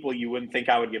all the people you wouldn't think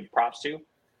I would give props to,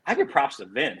 I give props to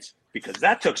Vince, because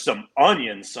that took some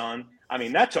onions, son. I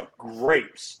mean, that took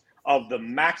grapes of the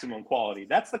maximum quality.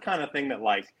 That's the kind of thing that,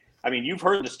 like, I mean, you've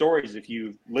heard the stories if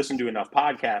you listen to enough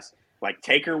podcasts. Like,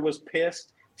 Taker was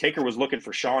pissed. Taker was looking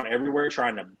for Shawn everywhere,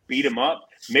 trying to beat him up.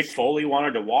 Mick Foley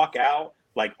wanted to walk out.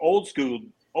 Like, old school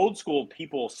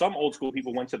people, some old school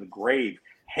people went to the grave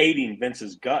hating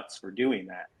Vince's guts for doing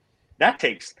that. That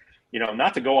takes,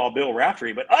 not to go all Bill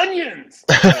Raftery, but onions.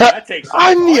 That takes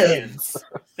onions.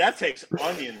 That takes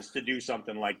onions to do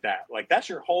something like that. Like, that's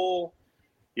your whole,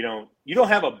 you don't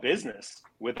have a business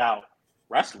without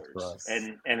wrestlers.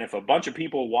 And if a bunch of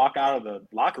people walk out of the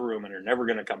locker room and are never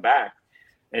going to come back,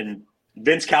 and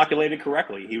Vince calculated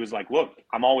correctly, he was like, look,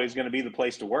 I'm always going to be the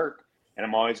place to work, and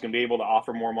I'm always going to be able to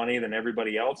offer more money than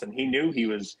everybody else. And he knew he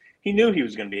was going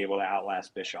to be able to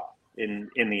outlast Bischoff in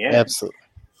the end. Absolutely.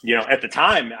 At the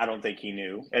time, I don't think he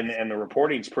knew, and the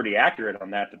reporting's pretty accurate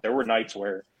on that there were nights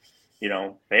where, they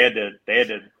had to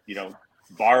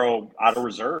borrow out of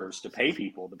reserves to pay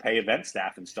people, to pay event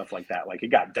staff and stuff like that. Like, it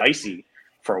got dicey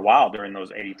for a while during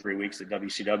those 83 weeks that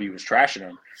WCW was trashing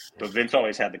him. But Vince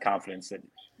always had the confidence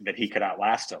that he could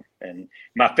outlast him. And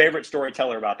my favorite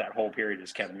storyteller about that whole period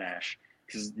is Kevin Nash,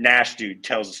 because Nash, dude,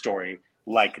 tells a story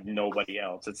like nobody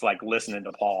else. It's like listening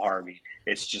to Paul Harvey.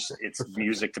 It's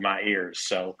music to my ears.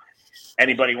 So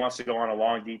anybody wants to go on a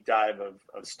long, deep dive of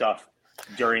stuff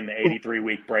during the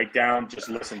 83-week breakdown, just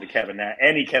listen to Kevin Nash.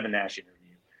 Any Kevin Nash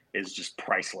interview is just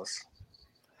priceless.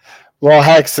 Well,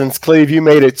 heck, since Cleve, you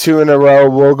made it 2 in a row,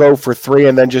 we'll go for 3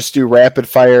 and then just do rapid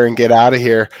fire and get out of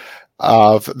here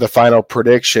of the final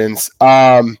predictions.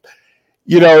 AEW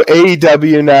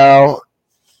now,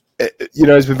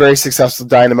 has been very successful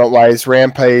Dynamite-wise.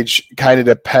 Rampage kind of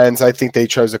depends. I think they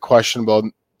chose a questionable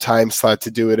time slot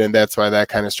to do it, and that's why that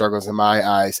kind of struggles in my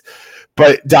eyes.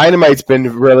 But Dynamite's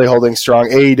been really holding strong.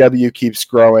 AEW keeps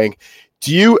growing.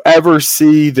 Do you ever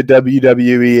see the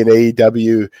WWE and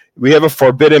AEW? We have a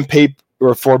Forbidden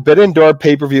Door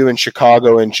pay-per-view in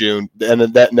Chicago in June, and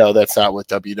that's not with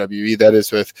WWE. That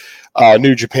is with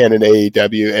New Japan and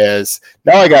AEW. As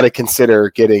now, I got to consider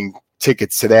getting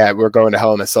tickets to that. We're going to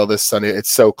Hell in a Cell this Sunday.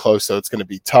 It's so close, so it's going to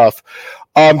be tough.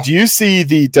 Do you see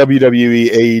the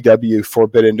WWE AEW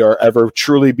Forbidden Door ever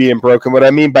truly being broken? What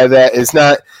I mean by that is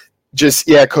not just,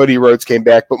 Cody Rhodes came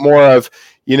back, but more of,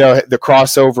 the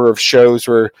crossover of shows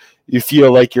where you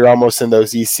feel like you're almost in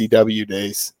those ECW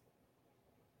days.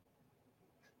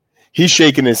 He's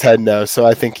shaking his head no, so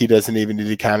I think he doesn't even need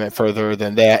to comment further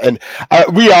than that. And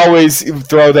we always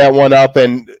throw that one up,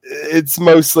 and it's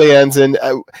mostly ends in,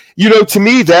 to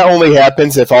me, that only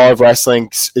happens if all of wrestling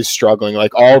is struggling.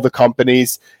 Like all the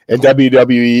companies and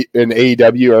WWE and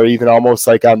AEW are even almost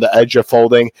like on the edge of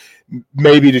folding.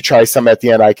 Maybe to try some at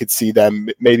the end, I could see them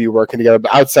maybe working together.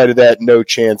 But outside of that, no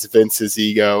chance. Vince's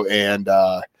ego and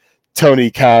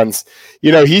Tony Khan's,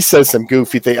 he says some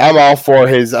goofy thing. I'm all for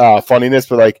his funniness,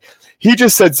 but like, he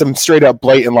just said some straight up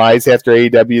blatant lies after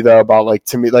AEW though about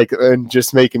to me and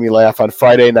just making me laugh on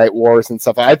Friday Night Wars and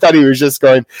stuff. I thought he was just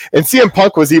going, and CM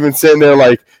Punk was even sitting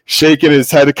there shaking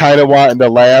his head, kind of wanting to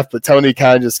laugh, but Tony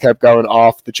Khan just kept going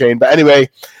off the chain. But anyway,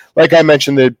 like I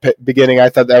mentioned in the beginning, I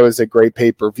thought that was a great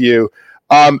pay-per-view.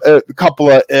 A couple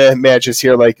of matches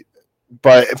here,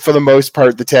 but for the most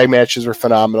part, the tag matches were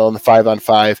phenomenal in the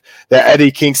 5-on-5. That Eddie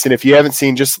Kingston, if you haven't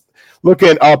seen, just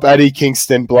looking up Eddie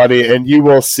Kingston bloody, and you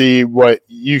will see what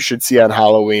you should see on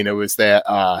Halloween. It was that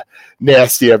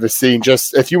nasty of a scene.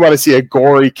 Just if you want to see a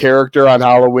gory character on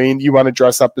Halloween, you want to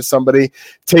dress up as somebody,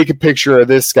 take a picture of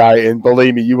this guy, and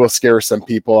believe me, you will scare some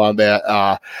people on that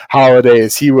holiday.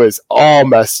 As he was all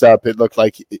messed up, it looked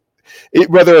like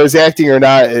whether it was acting or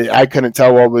not, I couldn't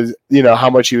tell what was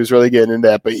how much he was really getting into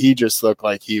that, but he just looked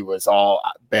like he was all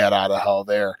bad out of hell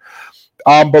there.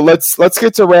 But let's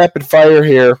get to rapid fire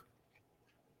here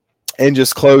and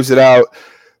just close it out.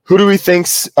 Who do we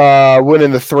think's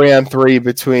winning the 3-on-3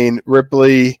 between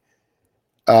Ripley,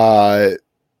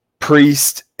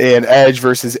 Priest, and Edge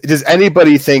versus? Does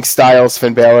anybody think Styles,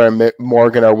 Finn Balor, and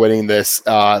Morgan are winning this?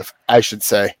 I should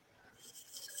say.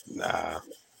 Nah,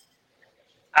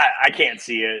 I can't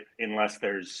see it unless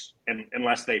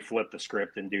they flip the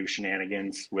script and do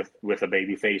shenanigans with a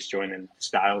babyface joining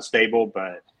Styles stable.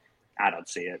 But I don't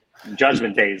see it.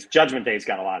 Judgment Day's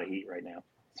got a lot of heat right now.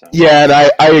 So. Yeah, and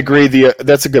I agree.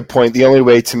 That's a good point. The only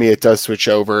way to me it does switch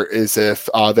over is if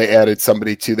they added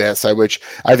somebody to that side, which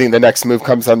I think the next move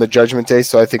comes on the Judgment Day,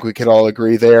 so I think we can all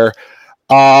agree there.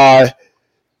 Tones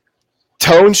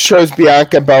chose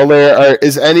Bianca Belair.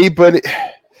 Is anybody...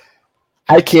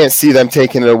 I can't see them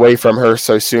taking it away from her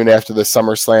so soon after the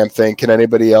SummerSlam thing. Can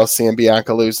anybody else see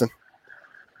Bianca losing?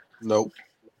 Nope.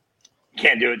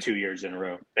 Can't do it 2 years in a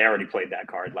row. They already played that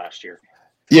card last year.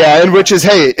 Yeah, and which is,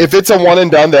 hey, if it's a one and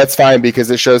done, that's fine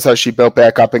because it shows how she built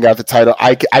back up and got the title.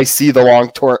 I see the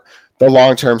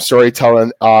long-term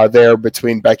storytelling there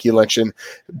between Becky Lynch and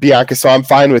Bianca, so I'm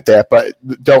fine with that, but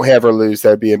don't have her lose.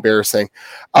 That'd be embarrassing.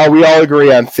 We all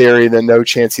agree on theory that no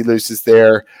chance he loses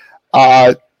there.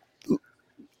 I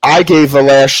gave a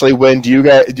Lashley win. Who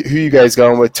you guys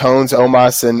going with? Tones,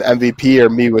 Omos, and MVP, or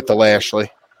me with the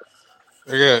Lashley?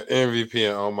 I got MVP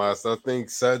and Omos. I think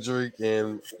Cedric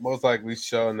and most likely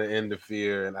showing the end of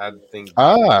fear, and I think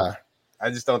I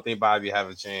just don't think Bobby have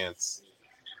a chance.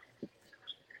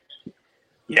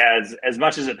 Yeah, as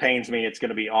much as it pains me, it's going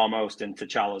to be almost in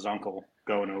T'Challa's uncle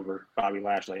going over Bobby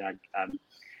Lashley. I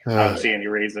don't see any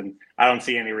reason. I don't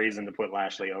see any reason to put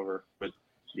Lashley over, but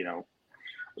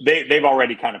they've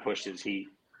already kind of pushed his heat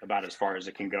about as far as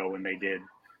it can go when they did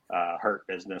Hurt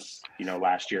Business,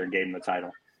 last year and gave him the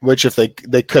title. Which if they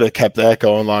could have kept that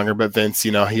going longer, but Vince,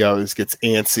 he always gets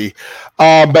antsy.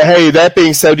 But hey, that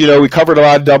being said, we covered a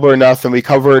lot of Double or Nothing. We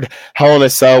covered Hell in a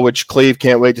Cell, which Cleve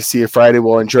can't wait to see you Friday.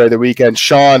 We'll enjoy the weekend.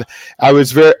 Sean, I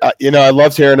was very, I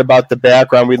loved hearing about the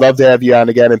background. We'd love to have you on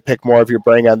again and pick more of your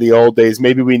brain on the old days.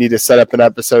 Maybe we need to set up an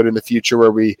episode in the future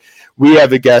where we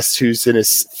have a guest who's in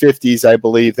his 50s, I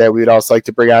believe, that we'd also like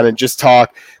to bring on and just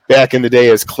talk back in the day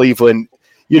as Cleveland.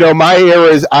 My era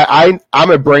is I'm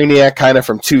a brainiac kind of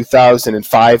from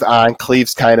 2005 on.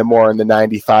 Cleve's kind of more in the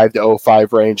 95 to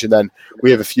 05 range. And then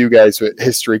we have a few guys with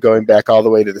history going back all the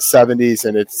way to the 70s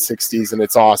and its 60s, and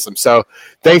it's awesome. So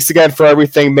thanks again for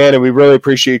everything, man. And we really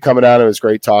appreciate you coming on. It was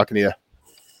great talking to you.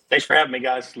 Thanks for having me,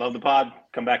 guys. Love the pod.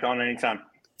 Come back on anytime.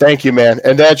 Thank you, man.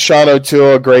 And that's Sean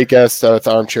O'Toole, a great guest with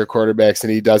Armchair Quarterbacks,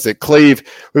 and he does it. Cleve,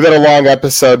 we've had a long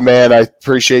episode, man. I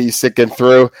appreciate you sticking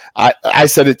through. I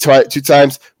said it 2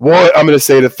 times. One, I'm going to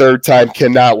say it a third time.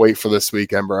 Cannot wait for this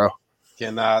weekend, bro.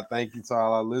 Cannot. Thank you to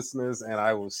all our listeners, and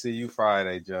I will see you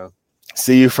Friday, Joe.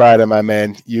 See you Friday, my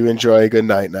man. You enjoy. Good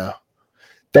night now.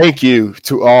 Thank you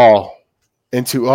to all and to all.